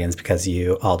from the audience because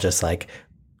you all just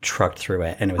trucked through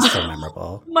it and it was so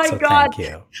memorable. My so God. Thank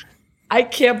you. I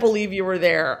can't believe you were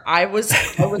there. I was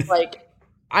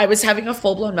I was having a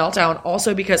full-blown meltdown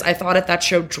also because I thought at that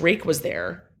show Drake was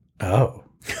there. Oh.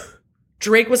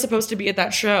 Drake was supposed to be at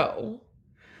that show.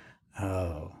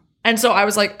 Oh. And so I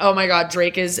was like, oh my God,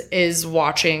 Drake is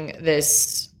watching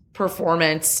this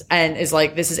performance and is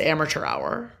like, this is amateur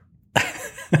hour.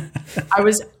 I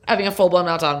was having a full-blown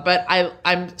meltdown, but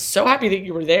I'm so happy that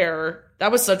you were there.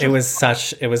 That was such it was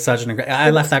such an I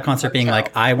left that concert being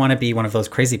like, I want to be one of those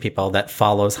crazy people that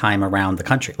follows Haim around the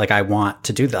country. I want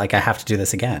to do that. I have to do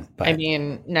this again. But, I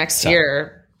mean, next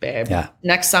year, babe. Yeah.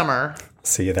 Next summer.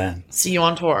 See you then. See you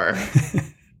on tour.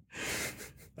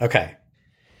 Okay.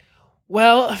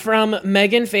 Well, from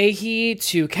Megan Fahey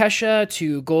to Kesha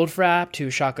to Goldfrapp to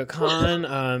Shaka Khan,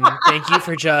 thank you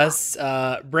for just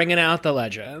bringing out the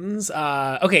legends.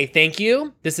 Okay, thank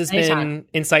you. This has been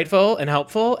insightful and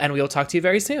helpful, and we will talk to you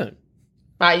very soon.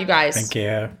 Bye, you guys. Thank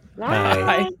you.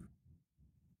 Bye.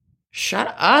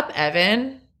 Shut up,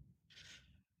 Evan.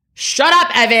 Shut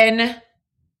up, Evan.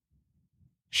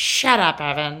 Shut up,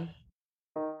 Evan.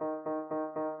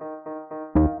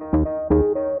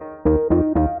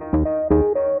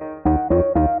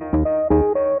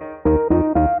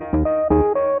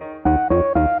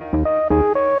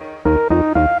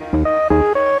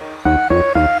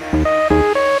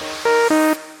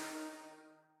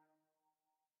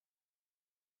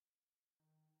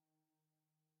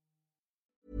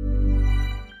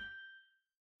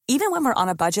 Even when we're on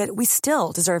a budget, we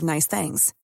still deserve nice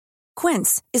things.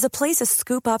 Quince is a place to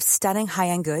scoop up stunning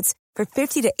high-end goods for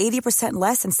 50 to 80%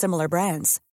 less than similar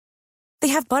brands. They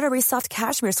have buttery soft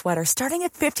cashmere sweaters starting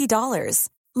at $50,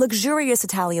 luxurious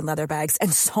Italian leather bags,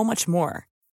 and so much more.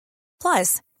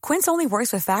 Plus, Quince only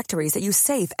works with factories that use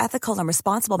safe, ethical, and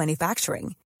responsible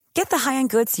manufacturing. Get the high-end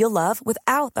goods you'll love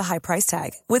without the high price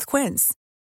tag with Quince.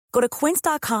 Go to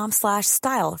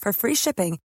quince.com/style for free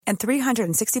shipping and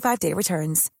 365-day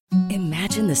returns.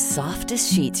 Imagine the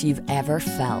softest sheets you've ever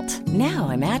felt. Now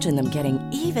imagine them getting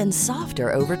even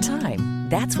softer over time.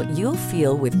 That's what you'll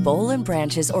feel with Boll &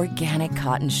 Branch's organic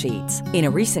cotton sheets. In a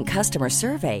recent customer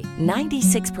survey,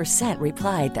 96%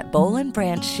 replied that Boll &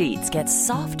 Branch sheets get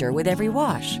softer with every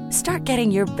wash. Start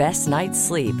getting your best night's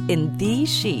sleep in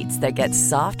these sheets that get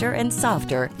softer and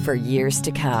softer for years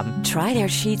to come. Try their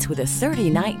sheets with a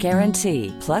 30-night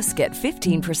guarantee. Plus, get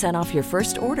 15% off your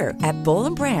first order at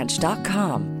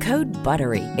bollandbranch.com. Code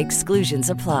BUTTERY. Exclusions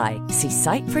apply. See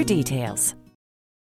site for details.